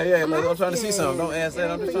fuck? Yeah. Like, I'm trying to see something. Don't ask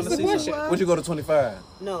that. I'm just trying to see some shit. Would you go to 25?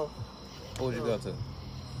 No. What would you go to?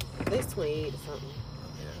 It's 28 or something.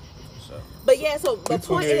 Yeah. So. But yeah, so the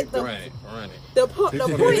point is, Run it. the point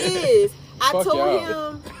is, I Fuck told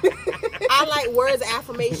y'all. him I like words of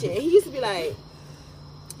affirmation, and he used to be like,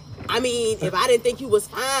 I mean, if I didn't think you was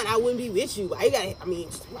fine, I wouldn't be with you. I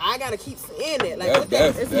gotta keep saying that. Like, what the,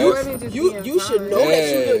 It's more than just being you should fine. know that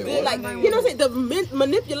you look Yeah. good. Like, you know what I'm saying? The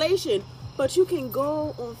manipulation. But you can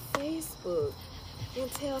go on Facebook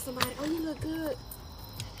and tell somebody, "Oh, you look good."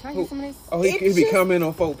 Can I get some of this? Oh, It's he be just- commenting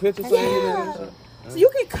on folk pictures saying you know, Yeah. So you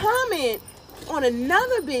can comment on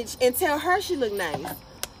another bitch and tell her she look nice,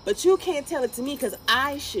 but you can't tell it to me because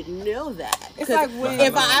I should know that. It's 'Cause like when-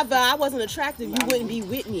 if I wasn't attractive, you wouldn't be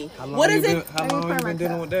with me. How long What you is been, it? How long you been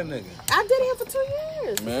dealing with that nigga? I dated him for 2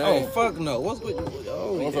 years. Man, Oh fuck no! What's with what's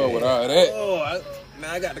up with all that? Oh,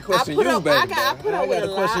 I got the I question put you, up, baby. I put up with a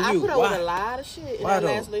the lot. question I you. put up with a Why? lot of shit in Why that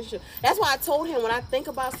last though? relationship. That's why I told him when I think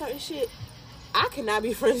about certain shit, I cannot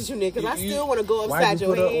be friends with you, nigga, because I still want to go Why upside you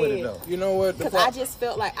your put up with it head. though? You know what? Because I just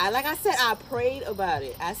felt like I said, I prayed about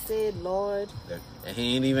it. I said, Lord, And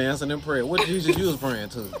he ain't even answering them prayer. What Jesus you was praying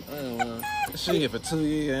to? Shit, for 2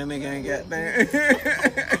 years, that nigga ain't got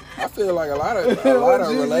there. I feel like a lot of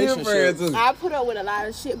relationships. I put up with a lot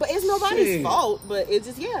of shit, but it's nobody's Shit. fault. But it's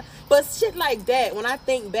just But shit like that, when I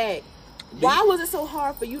think back, why was it so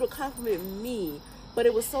hard for you to compliment me, but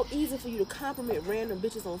it was so easy for you to compliment random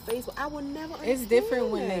bitches on Facebook? I would never. It's different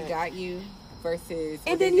when understand they that. got you versus And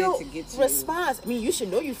what then they your did to get you. response. I mean, you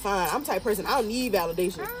should know you fine. I'm the type of person I don't need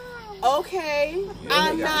validation. Okay,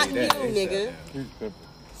 I'm not you, nigga.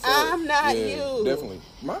 I'm not you. Definitely.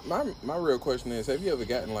 My real question is, have you ever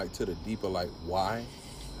gotten like to the deeper like why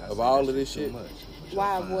of all of this shit?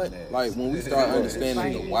 Why? What? Like when we start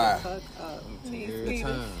understanding the why.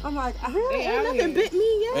 I'm like, Really? Ain't nothing bit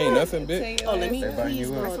me yet. Ain't nothing bit. Oh, let me Everybody please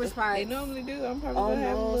knew go. That's what's They probably. normally do. I'm probably Oh gonna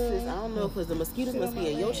have a no, sis, I little don't know, because the mosquitoes must be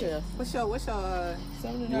in your chair. What's your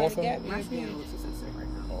something You that want already got some? me. my skin a little too sensitive right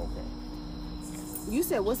now. Oh, okay. You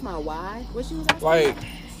said, what's my why? What you was asking? Like,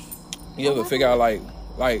 you ever figure out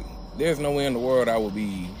like there's no way in the world I would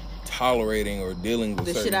be tolerating or dealing with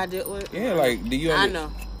the certain. shit I dealt with? Yeah, like do you? I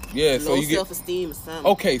know. Yeah, so Low you get. self-esteem or something.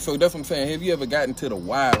 Okay, so that's what I'm saying. Have you ever gotten to the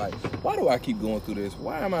why? Like, why do I keep going through this?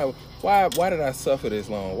 Why am I? Why did I suffer this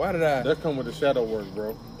long? Why did I? That come with the shadow work,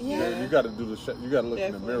 bro. Yeah. You got to do you got to look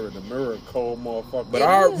in the mirror. The mirror, cold motherfucker. But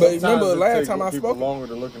Sometimes remember it last take time I people spoke. longer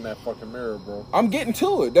to look in that fucking mirror, bro. I'm getting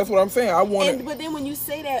to it. That's what I'm saying. I want But then when you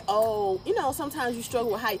say that, sometimes you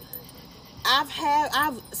struggle with height.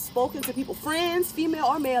 I've spoken to people, friends, female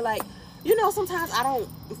or male, like, you know, sometimes I don't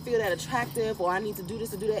feel that attractive or I need to do this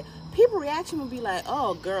to do that. People reaction would be like,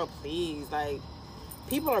 oh girl, please, like,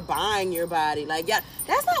 people are buying your body. Like, yeah,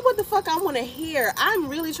 that's not what the fuck I want to hear. I'm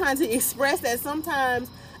really trying to express that sometimes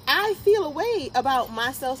I feel a way about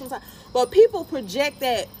myself sometimes. But people project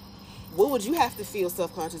that, what would you have to feel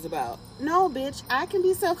self-conscious about? No, bitch, I can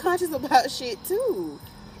be self-conscious about shit too.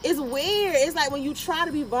 It's weird. It's like when you try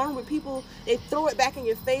to be vulnerable with people, they throw it back in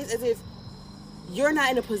your face as if you're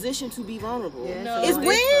not in a position to be vulnerable. Yeah, no, it's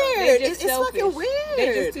weird. It's fucking weird.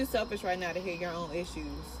 They're just too selfish right now to hear your own issues.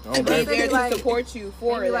 And they're there to support you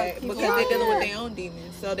for that like because they're dealing with their own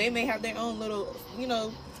demons. So they may have their own little, you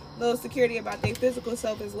know, little security about their physical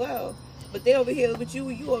self as well. But they over here with you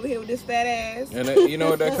over here with this fat ass. And you know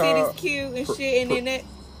what that called? Titties cute and shit, and then that.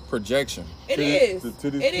 Projection. It is.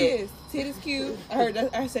 Titties cute.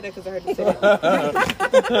 I said that because I heard you say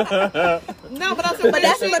that. No, but I'm saying, but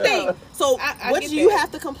that's the thing. So I what do you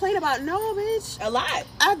have to complain about? No, bitch. A lot.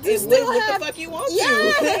 I just still what have. the fuck you want to.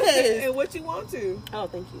 Yes. And what you want to. Oh,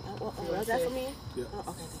 thank you. Was that for me? Yeah. Oh,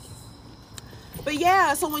 okay, thank you. But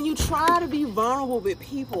yeah, so when you try to be vulnerable with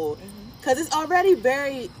people, because it's already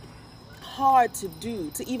very hard to do,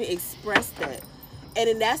 to even express that. And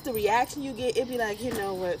then that's the reaction you get. It'd be like, you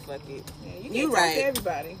know what, fuck it. Yeah, you can't talk to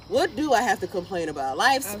everybody. What do I have to complain about?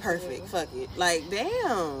 Life's perfect. Fuck it. Like,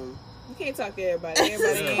 damn. You can't talk to everybody. This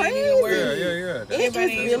Everybody is ain't crazy. even worth Yeah. It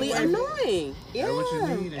is really annoying. Yeah. That's what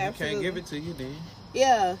you need, and Absolutely. you can't give it to you then.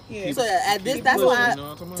 Yeah. Yeah. So at this, keep that's pushing, why, you know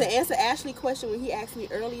what I'm talking to about? answer Ashley's question when he asked me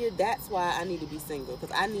earlier, that's why I need to be single.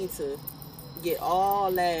 Because I need to get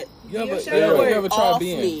all that You your ever shadow work try off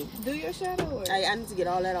being me. Do your shadow work. I need to get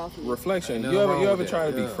all that off me. reflection? Ain't You nothing wrong ever with try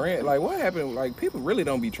to that. be Yeah. friends? Like what happened? Like people really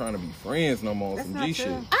don't be trying to be friends no more. That's Some not G true.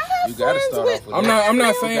 shit. I have You gotta friends start with. off with I'm that.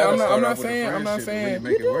 not saying. You gotta I'm start not off with a saying. I'm not friendship to really saying.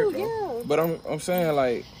 make it work, though. Yeah. But I'm saying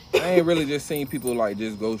like I ain't really just seen people like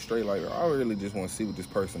just go straight. Like I really just want to see what this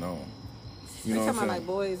person on. You know what I'm saying? Like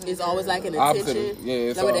boys and It's always like an Opposite attention. of- yeah,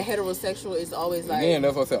 it's like with all- the heterosexual, it's always like. Again,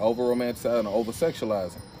 that's what I said. Over romanticizing and over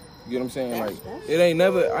sexualizing. You know what I'm saying? That's- Like that's it ain't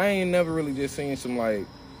never. I ain't never really just seen some like.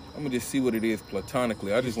 I'm gonna just see what it is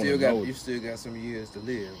platonically. I just want to know. You still got some years to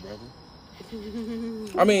live, brother.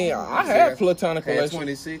 I mean, I have platonic At relationships.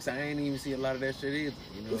 26, I ain't even see a lot of that shit either.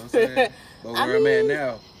 You know what I'm saying? But where I'm at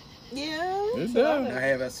now, Yeah. It's done. I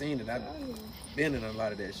haven't seen it. I've been in a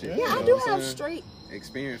lot of that shit. Yeah, you know I do what I'm have saying? straight.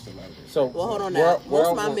 Experienced a lot of that. So Well, hold on where- now. where Most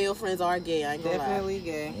I of my want- male friends are gay. I ain't gonna lie. definitely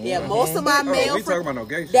gay. Yeah, most of my Oh, male we talking friends about no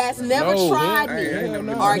gay shit. that's never No, tried I me ain't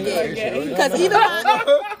never are been gay. gay. Because even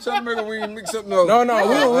my Trying to make we mix up. No, we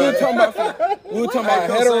were talking about heterosexual. We were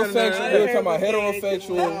talking about no,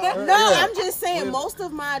 heterosexual. I'm just saying most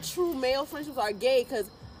of my true male friendships are gay because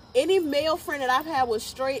any male friend that I've had was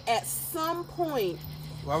straight at some point.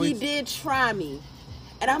 He did try me.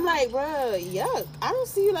 And I'm like, bruh, yuck. I don't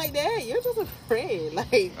see you like that. You're just a friend.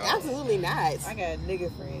 Like, absolutely not. I got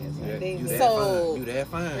nigga friends. Yeah, They you so that fine. You that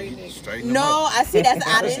fine. Straight You nigga. straighten them No, up. I see that's I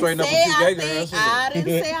I'ma didn't straighten up say with you I gay think girls, I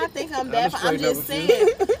didn't say I think I'm that. I'm straighten up just with you. saying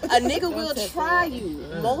a nigga will touch the try water. you.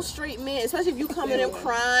 Most straight men, especially if you come in them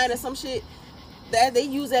crying or some shit, that they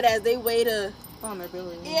use that as their way to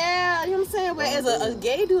Vulnerability. yeah, you know what I'm saying? Whereas a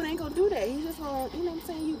gay dude ain't gonna do that. He just gonna, you know what I'm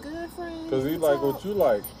saying, you good friend. Cause he like what you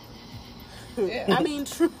like. I mean,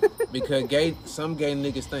 true. Because some gay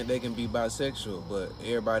niggas think they can be bisexual, but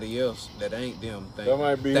everybody else that ain't them think That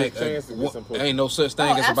might be his think chance to get some pussy. ain't no such thing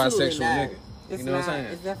Oh, as a absolutely bisexual not. nigga. It's You know not. what I'm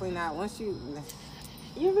saying? It's definitely not. Once you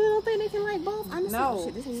You really don't think they can like both? Honestly, no,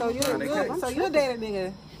 shit, this is so new. you're they good. can't. So you date a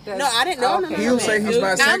nigga. No, I didn't know. Okay. He'll say he's No,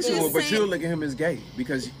 I'm bisexual, just but saying- you'll look at him as gay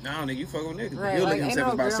because nah, nigga, you fuck with niggas. Right. He'll look Like, at ain't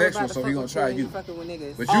himself no as girl about bisexual, to so he fuck gonna with try you you. fucking with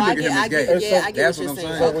niggas. But you look at him as gay. Yeah, I get That's what what you're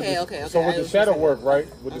I'm saying. saying. Okay. So I with the get shadow what you're work,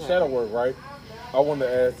 right? With the shadow work, right? I want to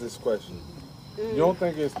ask this question. You don't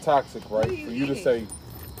think it's toxic, right, for you to say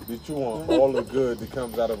that you want all the good that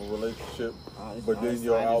comes out of a relationship, but then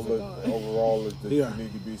your outlook overall is that you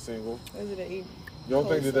need to be single? You don't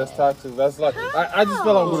think that that's toxic? That's like I just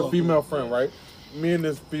fell out with a female friend, right? Me and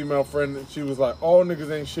this female friend, she was like, all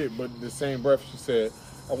niggas ain't shit, but in the same breath she said,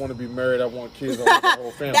 I want to be married, I want kids, I want the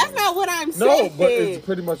whole family. That's not what I'm No, saying. but it's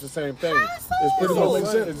pretty much the same thing. It's pretty much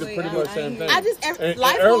the same thing. I just And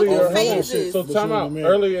life earlier, goes through hold on, phases. so time out.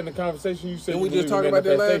 Earlier in the conversation, you said Didn't we you just believe talk in about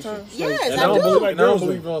that last manifestation. time? Yes, And I do. I don't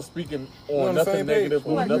believe on speaking We on on the nothing same page? negative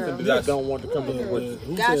or Like nothing girls. that I don't want to come to fruition.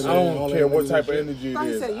 Who Gotcha. said I all don't that care what niggas type of shit? energy it Like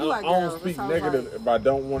you is. said, you I like don't girls. speak That sounds negative like- if I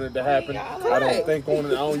don't want it to happen. I don't Correct. think on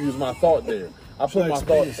it. I don't use my thought there. I put my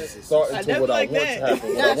thought into what I want to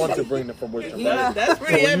happen, what I want to bring to fruition. Yeah, Right? that's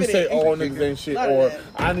pretty So when you evident. say all niggas ain't shit, or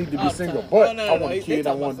I need to be single, but I want a kid,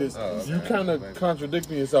 I want this, you kind of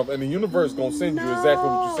contradicting yourself, and the universe gonna send you exactly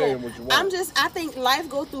what you're saying, what you want. I think life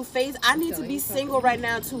go through phase. I need to be single right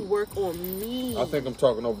now to work on me. I think I'm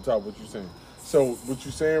talking over top of what you're saying. So what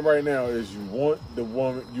you're saying right now is you want the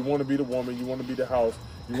woman, you want to be the woman, you want to be the house,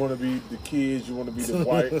 you want to be the kids, you want to be the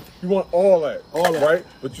wife, you want all that, right?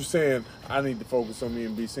 But you're saying I need to focus on me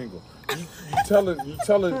and be single. You telling.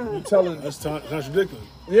 That's contradicting.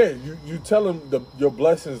 Yeah, you telling your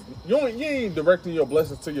blessings. You ain't directing your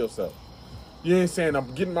blessings to yourself. You ain't saying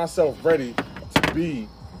I'm getting myself ready to be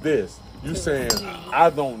this. You saying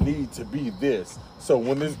I don't need to be this. So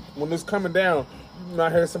when this coming down, you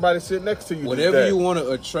might have somebody sit next to you. Whatever you want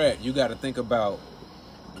to attract, you got to think about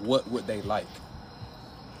what would they like,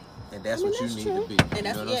 and that's what you need to be. And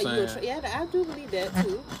that's you know what I'm saying? I do believe that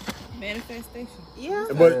too. Manifestation. Yeah,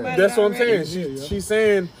 but that's what I'm saying. She's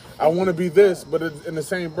saying I want to be this, but in the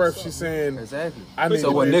same breath, she's saying exactly. I need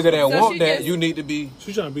So a nigga that want that, you need to be.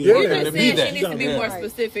 She's trying to be. Yeah, to be that. She needs to be more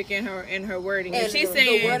specific in her wording. And she's the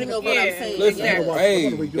saying wording of what I'm saying. Listen, exactly.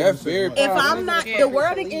 hey, that's very. If I'm not the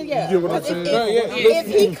wording, You get what I'm saying? If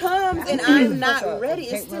he comes and I'm not ready,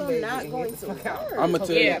 it's still not going to work. I'm gonna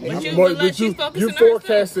tell you. Yeah, but you focusing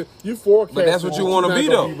forecasted. You forecasted. But that's what you want to be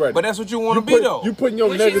though. But that's what you want to be though. You putting your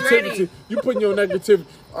When she's negativity. ready. You putting your negativity.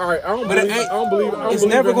 All right, I don't believe. It's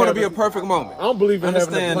never going to be a perfect moment. I don't believe in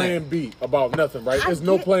having a Understand plan B about nothing, right? There's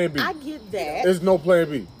no plan B. I get that. There's no plan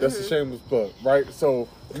B. That's a shameless plug, right? So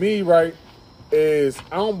me, right, is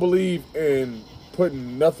I don't believe in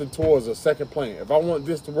putting nothing towards a second plan. If I want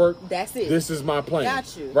this to work, That's it. this is my plan.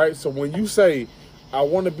 Got you. Right? So when you say I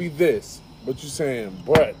want to be this, but you saying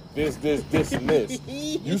but this, and this,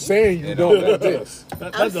 you saying you don't want this.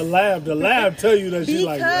 That's the lab. The lab tell you that she's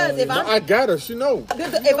like. Because if I got her. She know.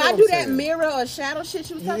 if I do that mirror or shadow shit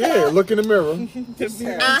you was talking about, Look in the mirror.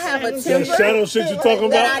 I have a That temper shadow shit you talking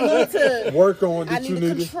that about. I need to Work on I that need you to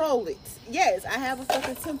need to. control it. Yes, I have a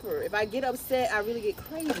fucking temper. If I get upset, I really get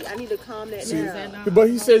crazy. I need to calm that down. But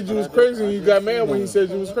he said you was crazy and you got mad when he said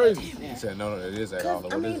you was crazy. He said, no, it is that all.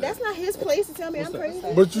 I mean, that's not his place to tell me I'm crazy.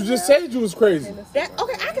 But you just said you was crazy. Okay,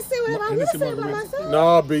 I can say whatever I want to say about myself.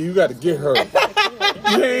 Nah, B, you got to get her. You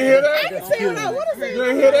ain't hear that? I can say what I want to say. You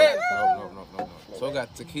ain't hear that? No. So I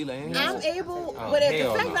got tequila in here. I'm able, but the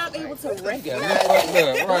hell fact no. that I'm able to You recognize fucked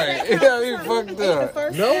up, right? Yeah, you fucked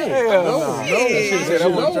up. No. She said, I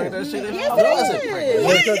want to drink that shit. Yes, it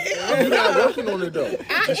is. You're not working on it, though.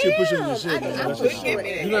 I shit pushing the am. shit, man. I'm pushing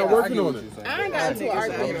it. You're not working on it. I ain't got into an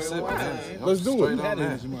argument. Let's do it.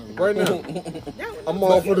 Right now. I'm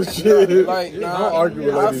all for the shit. Like, I don't argue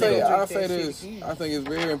with ladies, though. I say this. I think it's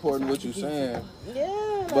very important what you're saying,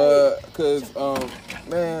 Yeah. but because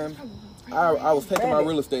man, I was taking my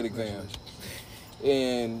real estate exam,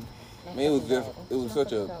 and man, it was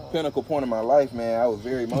such a pinnacle point in my life, man. I was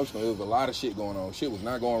very emotional. There was a lot of shit going on. Shit was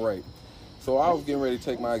not going right. So I was getting ready to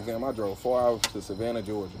take my exam. I drove 4 hours to Savannah,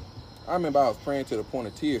 Georgia. I remember I was praying to the point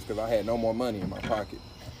of tears because I had no more money in my pocket.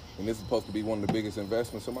 And this is supposed to be one of the biggest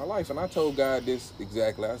investments of my life. And I told God this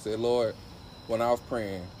exactly. I said, Lord, when I was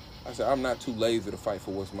praying, I said, I'm not too lazy to fight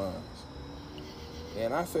for what's mine.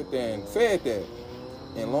 And I sat there and said that.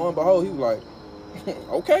 And lo and behold, he was like,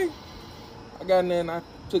 okay. I got in there and I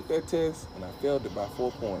took that test and I failed it by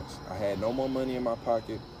 4 points. I had no more money in my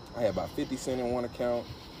pocket. I had about 50 cents in one account,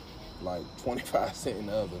 like 25 cents in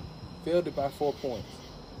the other. Failed it by 4 points.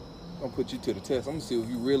 I'm gonna put you to the test. I'm gonna see if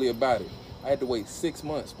you really about it. I had to wait 6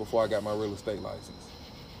 months before I got my real estate license.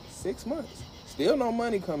 6 months. Still no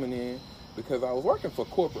money coming in because I was working for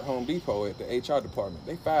corporate Home Depot at the HR department.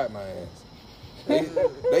 They fired my ass.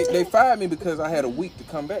 They fired me because I had a week to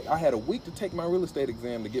come back. I had a week to take my real estate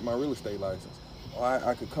exam to get my real estate license. Or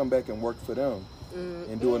I could come back and work for them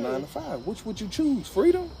and do a 9 to 5. Which would you choose?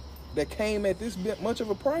 Freedom that came at this bit much of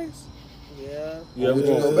a price? Yeah. Yeah, Would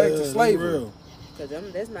you go back to slavery?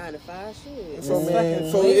 Because that's 9 to 5 shit. So,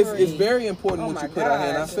 man, so it's very important what you put out here.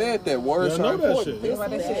 And I said that words are important. Think about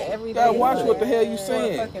that shit every You day. gotta watch what the hell you For a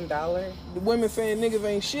saying. fucking dollar. The women saying niggas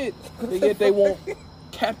ain't shit, but yet they won't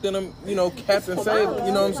captain them, Captain Save,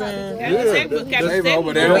 you know what I'm saying? Save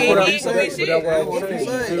over there. That's what I'm Ain't saying. shit.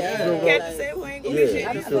 Captain said we ain't gonna be shit.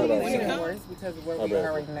 I That's feel what like we it's know. getting worse because of where we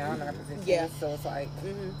are right now in our position. Yeah. So it's like,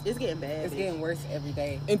 It's getting bad. it's getting worse every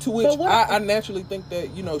day. And to which I naturally think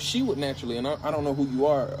that, she would naturally, and I don't know who you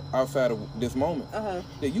are outside of this moment,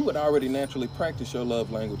 that you would already naturally practice your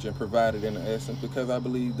love language and provide it in the essence, because I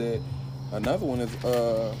believe that another one is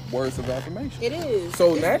words of affirmation. It is.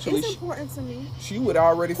 So it's naturally, important to me. she would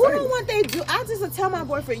already Who say don't it. want they do? I just would tell my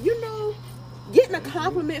boyfriend, getting a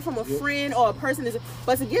compliment from a friend or a person is,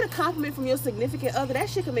 but to get a compliment from your significant other, that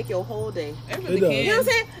shit can make your whole day. It really does. can. You know what I'm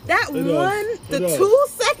saying? That It does. 2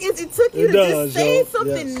 seconds it took you It to does, just say yo.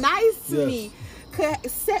 something Yes. nice to Yes. me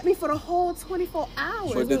could set me for the whole 24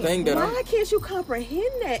 hours. But the thing that Why can't you comprehend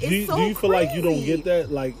that? It's Do you, so do you feel like you don't crazy. get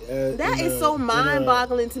that? Like That is so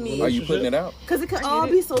mind-boggling to me. Are you putting it out? Because it could all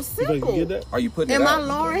be so You think simple. you get that? Are you putting And it my out?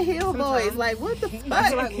 Lauryn Hill boys, like, what the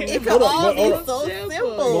fuck? It could Hold on, all hold be on. so Simple.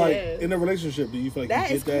 simple. Like Yes. in a relationship, do you feel like That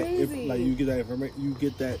you is get that? crazy. If like you get that information, you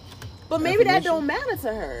get that. But maybe that affirmation? don't matter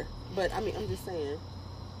to her. But I mean, I'm just saying.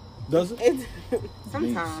 Does it? It's,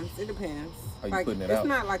 Sometimes it depends. Are you Like, putting it it's out?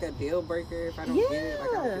 not like a deal breaker if I don't get it. Like,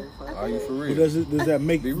 I don't give a fuck. Are you for But real? does that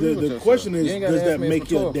make Be real with the yourself. question You is ain't gotta does ask that me make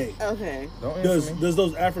for your 12. day? okay. Don't answer me. Does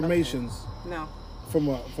those affirmations No,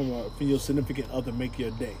 from your significant other make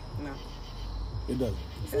your day? no. It doesn't.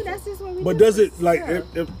 See, that's just what we But do. does it like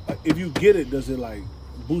Yeah. if you get it, does it like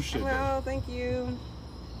boost your day? Well, thank you.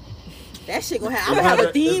 That shit gonna have. I'm gonna have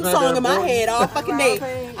a theme not song that in my important. head all fucking day.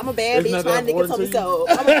 Thanks. I'm a bad It's bitch. not My that nigga told me important to so.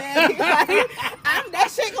 I'm a bad bitch.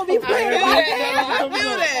 That shit gonna be playing in my head. I feel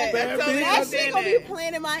that. Bad I totally bitch. That understand shit gonna be that.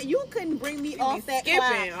 playing in my. You couldn't bring me off that skipping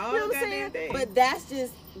cloud. You all know what I'm goddamn saying? day. But that's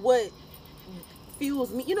just what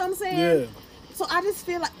fuels me. You know what I'm saying? Yeah, So I just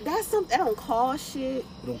feel like that's something that don't cost shit. it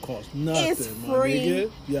don't cost nothing. It's my free.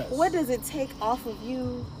 nigga. Yes. What does it take off of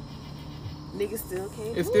you? Niggas still can't.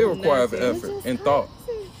 It do still requires It's effort just and thought.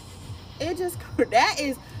 crazy. It just that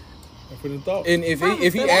is I put in thought. And if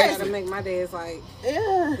he That asks, to make my days like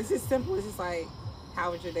yeah. it's just simple. It's just like,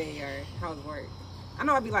 how was your day or how was work? I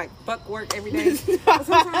know I'd be like, fuck work every day. But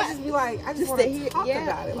sometimes I just be like, I just Just want to to hear- talk yeah,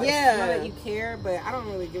 about it. Like, yeah. know that you care, but I don't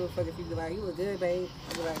really give a fuck if you be like, you look good, babe.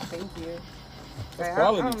 I'd be like, thank you. Like,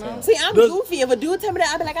 quality I don't know. time. See, I'm Does- goofy. If a dude tell me that,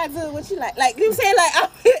 I'll be like, I do what you like. Like, you know what I'm saying?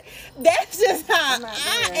 Like, that's just how I'm not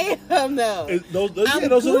I am, though. Those I'm are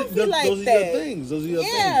goofy like those are your that. things. Those are your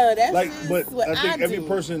Yeah, things. that's like, just but what I think I every do.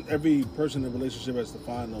 person in a relationship has to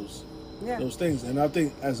find Yeah. those things. And I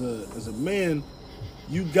think as a man,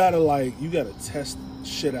 you gotta test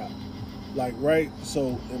shit out. Like, right?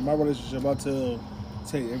 So in my relationship, I tell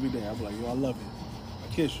Tay every day, I'm like, yo, I love you.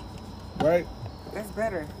 I kiss you. Right? That's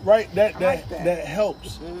better. Right? That I like that. that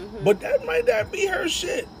helps. Mm-hmm. But that might not be her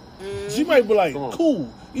shit. She might be like,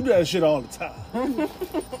 cool, you do that shit all the time.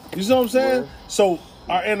 You see what I'm saying? So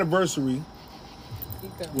our anniversary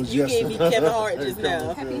was You gave me yesterday. Kevin Hart just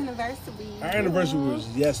now. Happy anniversary. Our anniversary was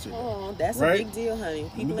yesterday. Oh, that's Right? a big deal, honey.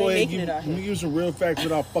 Let me People go ain't ahead and making give, it out let me here. give you some real facts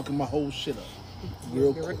without fucking my whole shit up.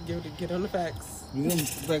 Real quick. Get on the facts. We gonna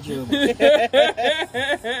facts real quick.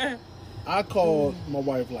 I called my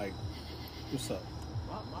wife like, what's up?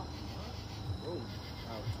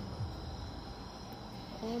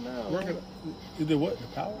 Oh no. Working. You did what? The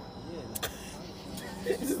power?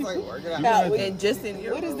 Out with- And just in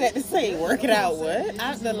What is that to say? Work it out.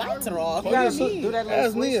 What? The lights are off. Oh, What yeah, do so you mean? Do that little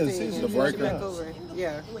Ask switch Nia, thing see and the switch breaker. back over.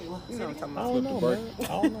 Yeah. You know what I'm talking I about. don't know, Flip man. the I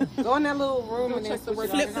don't know. Go in that little room and then switch it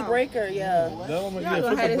Flip on the and breaker, yeah. That don't make- Y'all yeah,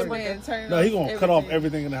 gonna flip have the this breaker. man turn No, he off gonna cut off everything.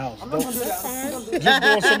 everything in the house. Don't, just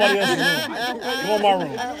go in somebody else's room. Go in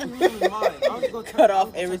my room. Cut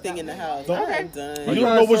off everything in the house. Don't- I'm done. You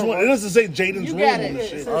don't know which one. It doesn't say Jaden's You room got on the it.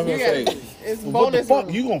 shit. I was gonna say, It's Well, what the bonus fuck?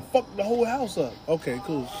 room. You gonna fuck the whole house up? Okay,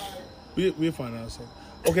 cool. We'll find out. So.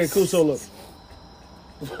 Okay, cool. So look,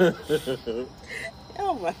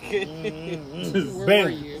 Oh my goodness.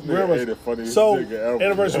 bam. Where was Ain't the funniest so nigga ever.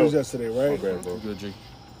 anniversary was Yo. yesterday, My right? bad, bro. good G.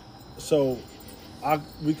 So I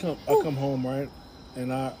come home, right,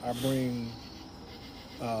 and I bring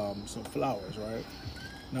some flowers, right.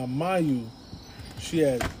 Now, mind you,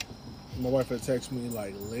 my wife had texted me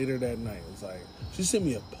like later that night. It's like she sent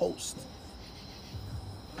me a post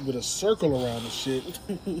with a circle around the shit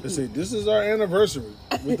that said, "This is our anniversary,"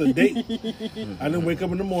 with the date. I didn't wake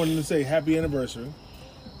up in the morning and say happy anniversary.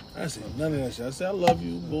 I said none of that shit. I said I love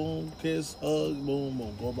you, boom, kiss, hug, boom,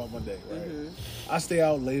 boom, go about my day, right? I stay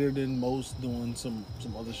out later than most doing some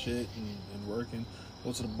other shit and working,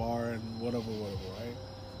 go to the bar and whatever, right?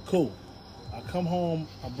 Cool. I come home,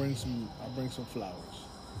 I bring some flowers.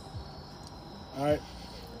 All right.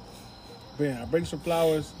 Bam, I bring some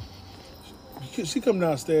flowers. She come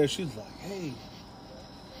downstairs, she's like, "Hey,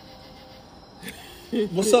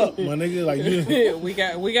 what's up, my nigga?" Like,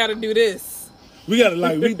 we got to do this. we got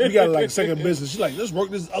like second business. She's like, "Let's work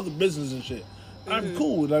this other business and shit." I'm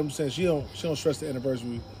cool. Like I'm saying, she don't stress the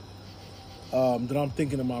anniversary that I'm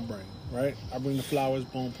thinking in my brain, right? I bring the flowers,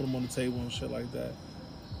 boom, put them on the table and shit like that.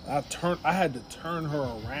 I had to turn her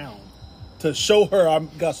around to show her I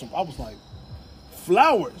was like,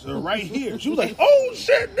 flowers are right here. She was like, "Oh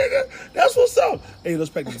shit, nigga, that's what's up." Hey, let's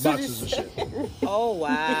pack these boxes and shit. Oh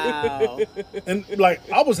wow. And like,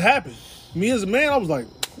 I was happy. me as a man, I was like,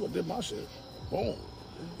 I did my shit. Boom.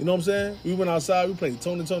 You know what I'm saying? We went outside, we played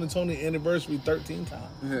Tony Anniversary 13 times.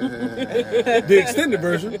 The extended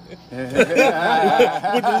version. with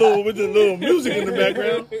the little music in the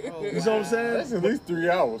background. You know what I'm saying? That's at least 3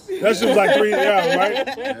 hours. That shit was like 3 hours,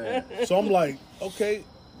 right? So I'm like, okay.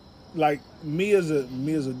 Like me as a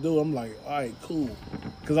dude, I'm like, all right, cool.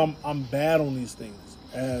 Cause I'm bad on these things.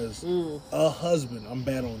 As a husband, I'm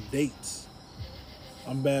bad on dates.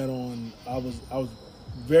 I'm bad on I was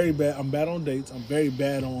very bad. I'm bad on dates. I'm very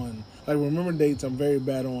bad on remember dates. I'm very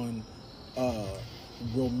bad on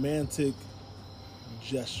romantic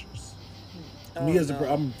gestures.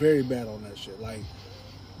 I'm very bad on that shit. Like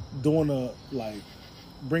doing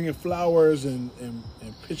bringing flowers and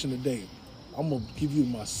pitching a date. I'm gonna give you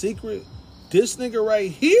my secret. This nigga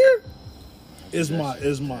right here is my. What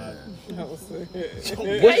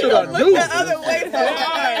should I do? The other way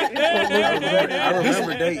I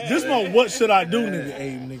remember dates. This my what should I do, nigga?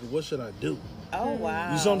 Hey, nigga, what should I do? Oh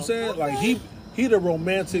wow. You see what I'm saying? Like he the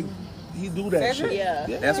romantic. He do that shit. Yeah.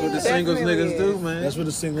 That's what the singles niggas do, man. That's what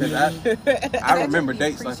the singles niggas do. I remember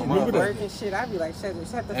dates like a motherfucker. Work and shit. I'd be like, shut the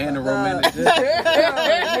fuck And the up. romantic. You know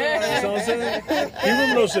what I'm saying? You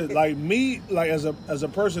remember those shit? Like me, as a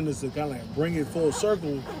person that's to kind of bring it full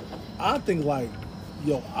circle. I think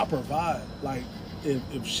yo, I provide. Like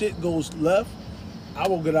if shit goes left, I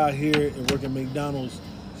will get out here and work at McDonald's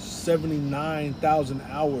 79,000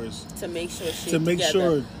 hours to make sure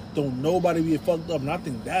sure don't nobody be fucked up. And I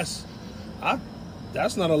think that's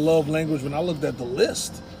not a love language. When I looked at the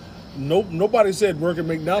list, nobody said work at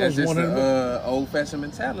McDonald's. That's just the old-fashioned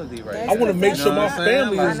mentality, right? I want to make sure my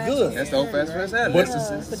family is good. That's the old-fashioned mentality. But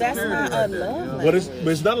that's not a love language.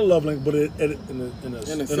 But it's not a love language. But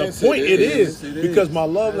in a point, it is because my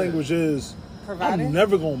love language is. Provided? I'm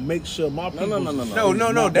never gonna make sure my people.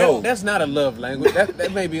 No. That's not a love language.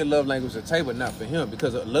 That may be a love language to Tay, but not for him,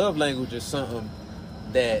 because a love language is something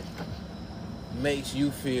that makes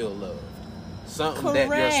you feel loved. Something that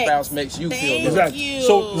your spouse makes you feel loved. Exactly.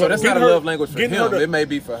 So that's not a love language for him. It may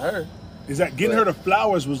be for her. Exactly. Getting her the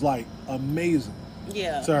flowers was like amazing.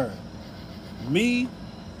 Yeah. To her. Me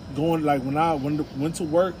going when I went to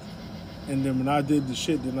work, and then when I did the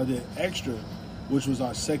shit, then I did extra, which was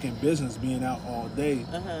our second business, being out all day,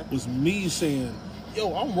 was me saying,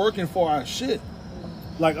 yo, I'm working for our shit.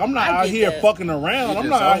 Like, I'm not out here fucking around. I'm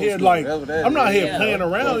not out here I'm not here playing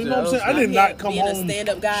around. You know what I'm saying? I did not come home. A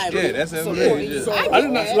stand-up guy. Yeah, that's it. I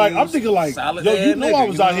did not, I'm thinking yo, you know I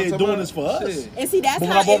was out here doing this for us. And see, that's but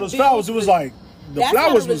when I bought those flowers, it was like, the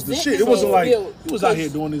flowers was the shit. It wasn't like you was out here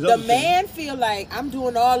doing these other things. The man feel like, I'm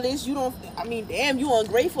doing all this. You don't, damn, you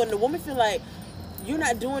ungrateful. And the woman feel like, you're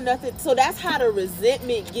not doing nothing. So that's how the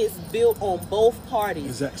resentment gets built on both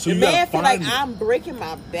parties. Exactly. So the man feel like I'm breaking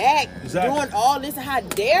my back, doing all this. How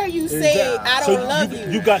dare you say I don't love you?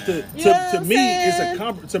 You got to me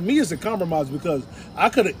it's a compromise, because I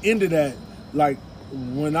could have ended that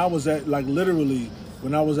when I was at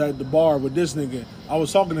when I was at the bar with this nigga. I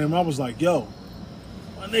was talking to him. I was like, yo,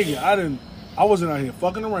 my nigga, I wasn't out here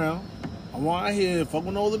fucking around. I wasn't out here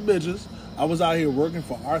fucking all the bitches. I was out here working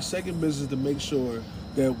for our second business to make sure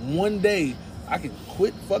that one day I can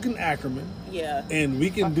quit fucking Ackerman. Yeah. And we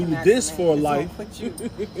can do this for life. You know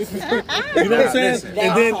what I'm saying?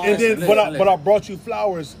 And then but I brought you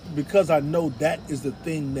flowers because I know that is the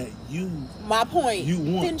thing that you My point. You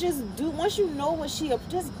want. Then just do, once you know what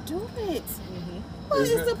just do it. What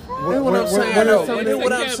is the problem? What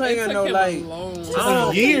I'm saying though, like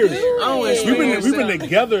years. We've been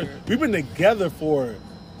together. We've been together for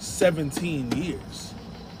 17 years.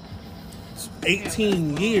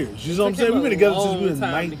 18 years. You know what I'm saying? We've been together since we were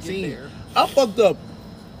 19. I fucked up.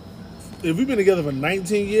 If we've been together for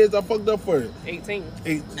 19 years, I fucked up for 18.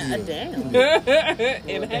 Damn.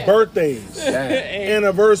 Birthdays.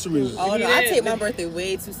 Anniversaries. Oh no, I take my birthday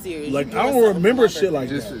way too serious. Like, I don't remember shit like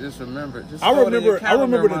that. Just remember. I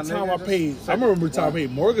remember the time I paid. I remember the time I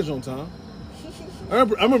paid mortgage on time. I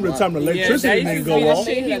remember the time the electricity didn't go off.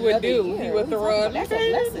 Shit he would do. He would throw up. That's a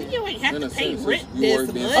blessing. You ain't have to pay rent You this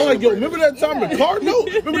work month. I'm like, yo, remember that time the car note?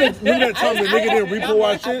 Remember that time the nigga didn't repo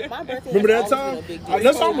our shit? Remember that time?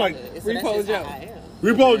 That's how I'm like, Repo Joe.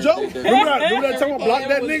 Repo Joe? Remember that time I blocked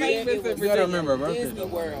that nigga? You gotta remember about Disney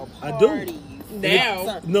World I do. parties.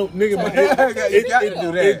 Now. No, nigga,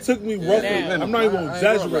 it took me roughly, I'm not even going to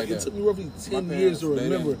exaggerate, it took me roughly 10 years to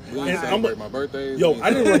remember. And I'm my birthday.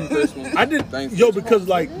 Because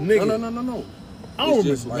like, nigga. No. I don't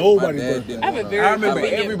remember nobody's birthday. I have a very I remember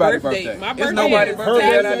everybody's birthday. My There's birthday nobody's is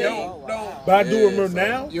birthday that I Saturday. don't But I do Yeah, remember so-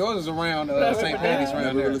 now. Yours is around St. Patty's I around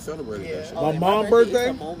never there. really celebrated that shit. My and mom's birthday is birthday?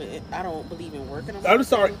 a moment. I don't believe in working. on I just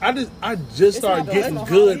started. I just started not getting no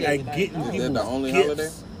good holiday, at like, getting no. Is people that the only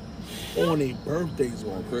gifts on their birthdays.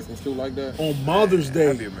 On Christmas too, like that? On Mother's Day,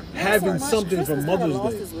 I be remembering. having Not so much. something for Christmas kinda lost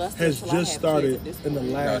Mother's its Day luster has until I just have started kids at this in the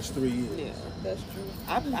point. last Gotcha. 3 years. Yeah. That's true.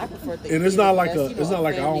 I prefer things. And it's not like because, it's not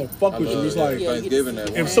like I don't fuck I with you. love It's that. like Yeah, Thanksgiving that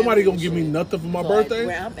if one. somebody gonna give me nothing for my So, birthday,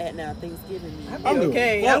 where I'm at now, Thanksgiving. I'm doing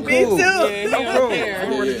Okay, Well, I'm me cool. too. I'm cool. there.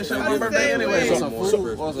 I'm ready to show my I'm the birthday same anyway. way. Some So-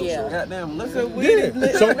 food or some yeah. goddamn liquor.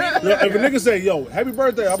 yeah. So if a nigga say, "Yo, happy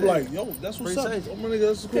birthday," I'm like, "Yo, that's what's up." Appreciate I'm a nigga,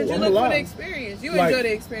 that's cool. Because you I'm look for the alive. experience. You Like- enjoy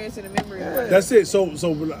the experience and the memory of it. That's it. So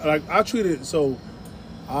like I treat it. So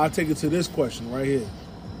I take it to this question right here.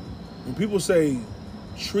 When people say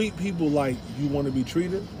treat people like you want to be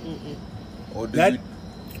treated, Or do that you,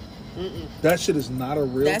 that shit is not a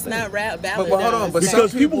real That's thing. not valid. But hold on, but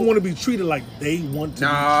Because some people want to be treated like they want to be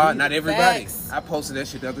Nah, treated. not everybody. Facts. I posted that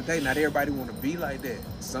shit the other day. Not everybody want to be like that.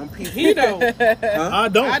 Some people, He don't. I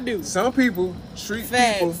don't. I do. some people treat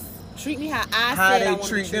Facts. people Treat me how I how said I they want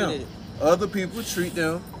to be treat them. treated. Other people treat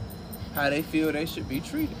them how they feel they should be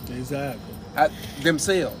treated. Exactly. How,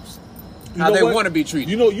 themselves. You How know they what? want to be treated.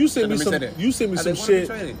 You know, you sent me Let me some. say that. You sent me How some they wanna be shit.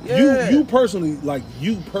 treated. Yeah. You personally, like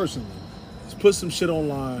you personally, put some shit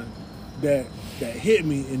online that hit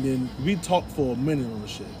me, and then we talked for a minute on the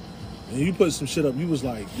shit. And you put some shit up. You was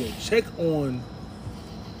like, "Yo, check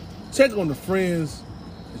on the friends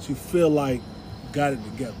that you feel like got it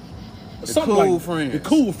together." Or The something cool like, friends. The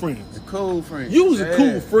cool friends. The cool friends. You was a Yeah.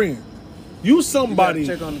 cool friend. You somebody.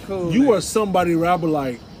 check on the cool You niggas. are somebody where I be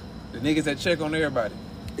like, The niggas that check on everybody.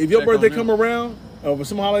 if your Check birthday on come them. around, or if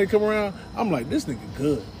some holiday come around, I'm like, this nigga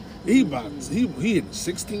good. He hit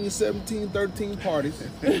 16, 17, 13 parties.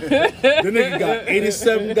 The nigga got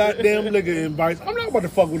 87 goddamn nigga invites. I'm not about to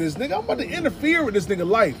fuck with this nigga. I'm about to interfere with this nigga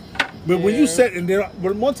life. But when you said, and then,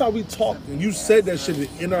 but one time we talked and you said that shit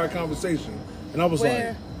in our conversation, and I was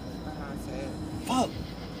Where? like, fuck,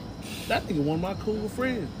 that nigga one of my cool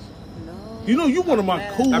friends. You know, you one of my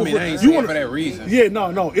cool I mean, I ain't friends. saying You one for that reason. Yeah,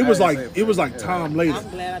 no. It was I like didn't say it was for like that. time later. I'm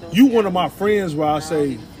glad I don't You see one it. of my friends where I say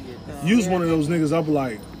need to see it, though. you's one of those niggas. I be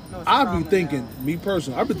like, it's I be common thinking, now. me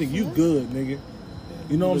personally, I be thinking you good, nigga.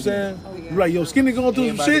 You know what I'm saying? yeah. You like, yo, Skinny going through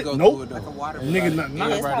some Everybody shit? go Nope. through it, though. Like a water Nigga, not Yeah,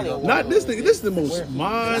 it's probably a not this nigga. This is the most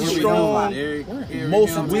mind strong.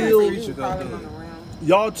 most will-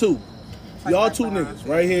 Y'all two niggas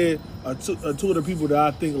right here are two of the people that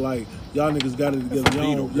I think like y'all niggas got it together.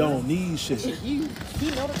 Y'all don't need shit. He know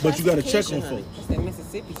the But you gotta check on classification, honey. folks. That's that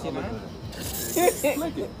Mississippi shit, man.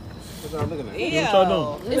 Flick it. That's what I'm looking at. What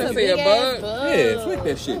y'all doing? It's a See big a ass bug? bug. Yeah, flick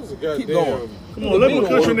that shit. Keep going. Come on, let me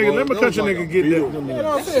country Beetle, nigga get You know that. what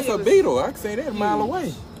I'm saying? It's a beetle. I can say that a mile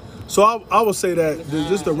away. So I would say that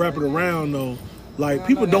just to wrap it around though, like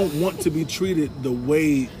people don't want to be treated the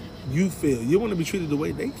way you feel. You want to be treated the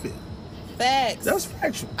way they feel. Facts. That's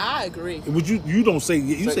factual. I agree. Would you don't say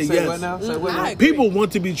say Say yes. what now? Say what I now? agree. People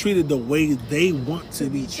want to be treated the way they want to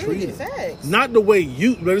be treated. Facts. Not the way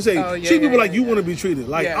you. Let me say, Oh, yeah, treat people yeah, like you yeah. want to be treated.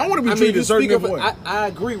 Like Yeah. I want to be I mean, treated you a certain speaking different for, way. I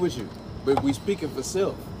agree with you, but we speaking for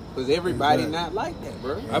self because everybody Exactly. not like that,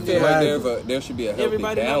 bro. I feel like there should be a healthy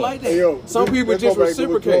Everybody not balance. like that. Hey, yo, Some this- people let's just go back to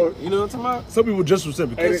what reciprocate. y'all- You know what I'm talking about? Some people just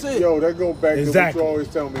reciprocate. And That's it. yo, that go back Exactly. to what you always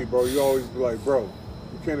tell me, bro. You always be like, bro,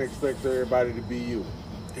 you can't expect everybody to be you.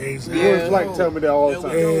 Exactly. You always like tell me that all the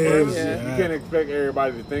time. Exactly. You can't expect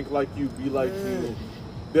everybody to think like you, be like you.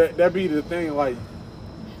 That be the thing. Like,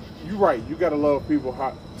 you right. You gotta love people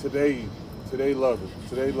how today level.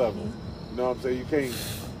 You know what I'm saying? You can't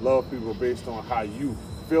love people based on how you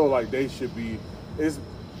feel like they should be.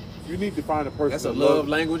 You need to find a person. That's a that love loves-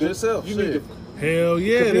 language itself. You need Shit. to Hell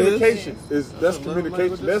yeah, it is. communication that's That's a love communication.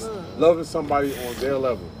 language That's itself. loving somebody on their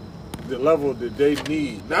level, the level that they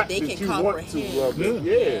need, not they that can you want to comprehend. love them.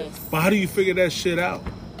 Yeah. Yeah, But how do you figure that shit out?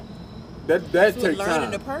 that Through takes learning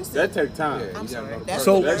time. the person. That takes time. I'm you sorry. gotta know the That's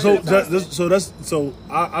So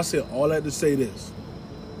what I said all that to say this.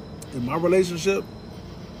 In my relationship,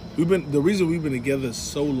 the reason we've been together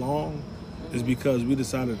so long is because we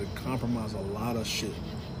decided to compromise a lot of shit.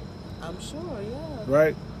 I'm sure, yeah.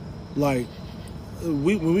 Right? Like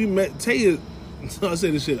when we met Tay I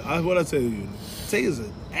say this shit. What I tell you, Tay is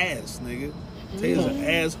an ass, nigga. Tay is an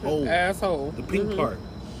asshole. Asshole. The pink part.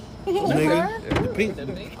 Nigga. The pink.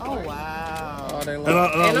 Oh wow. All day long. And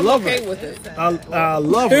I I'm love okay her. with it. I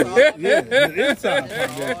love her. Yeah, the inside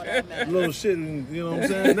part, yeah. Little shit, and you know what I'm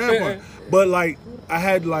saying? That part. But like I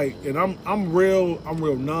had like, and I'm real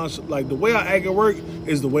nonchalant. Like the way I act at work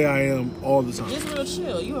is the way I am all the time. Just real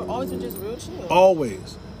chill. You have always been just real chill.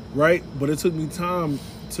 Always, right? But it took me time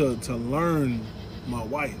to learn my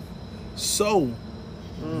wife. So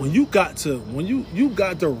when you got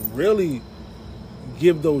to really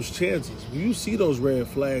give those chances. When you see those red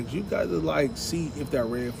flags, you got to like see if that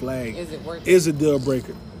red flag is a deal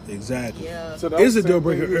breaker. Exactly. Yeah. So Is a deal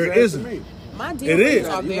breaker or isn't it? My deal It breakers is.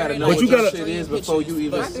 are You very gotta know But what you your gotta- shit is before you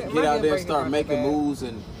even get out there and start making moves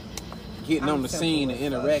and getting on the scene and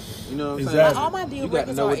interacting. You know what I'm saying? Exactly. All my deal You gotta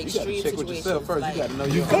breakers know are what you gotta extreme check with yourself situations. first. Like, You gotta know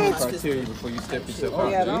You your got own to. criteria before you step yourself Oh,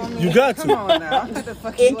 out yeah, there. don't You got to. Come on now. I'm about to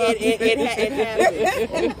fuck you up. it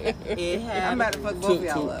happens. It happens. I'm about to fuck both of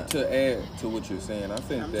y'all up. To add to what you're saying, I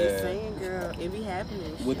think I'm just that saying, girl, it be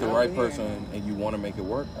happening. with the Over right here. person and you want to make it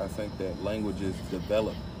work, I think that languages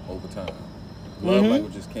develop over time. Love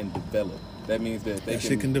languages can develop. That means that they That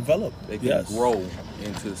shit can develop. they can Yes. grow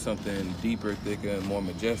into something deeper, thicker, and more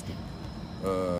majestic.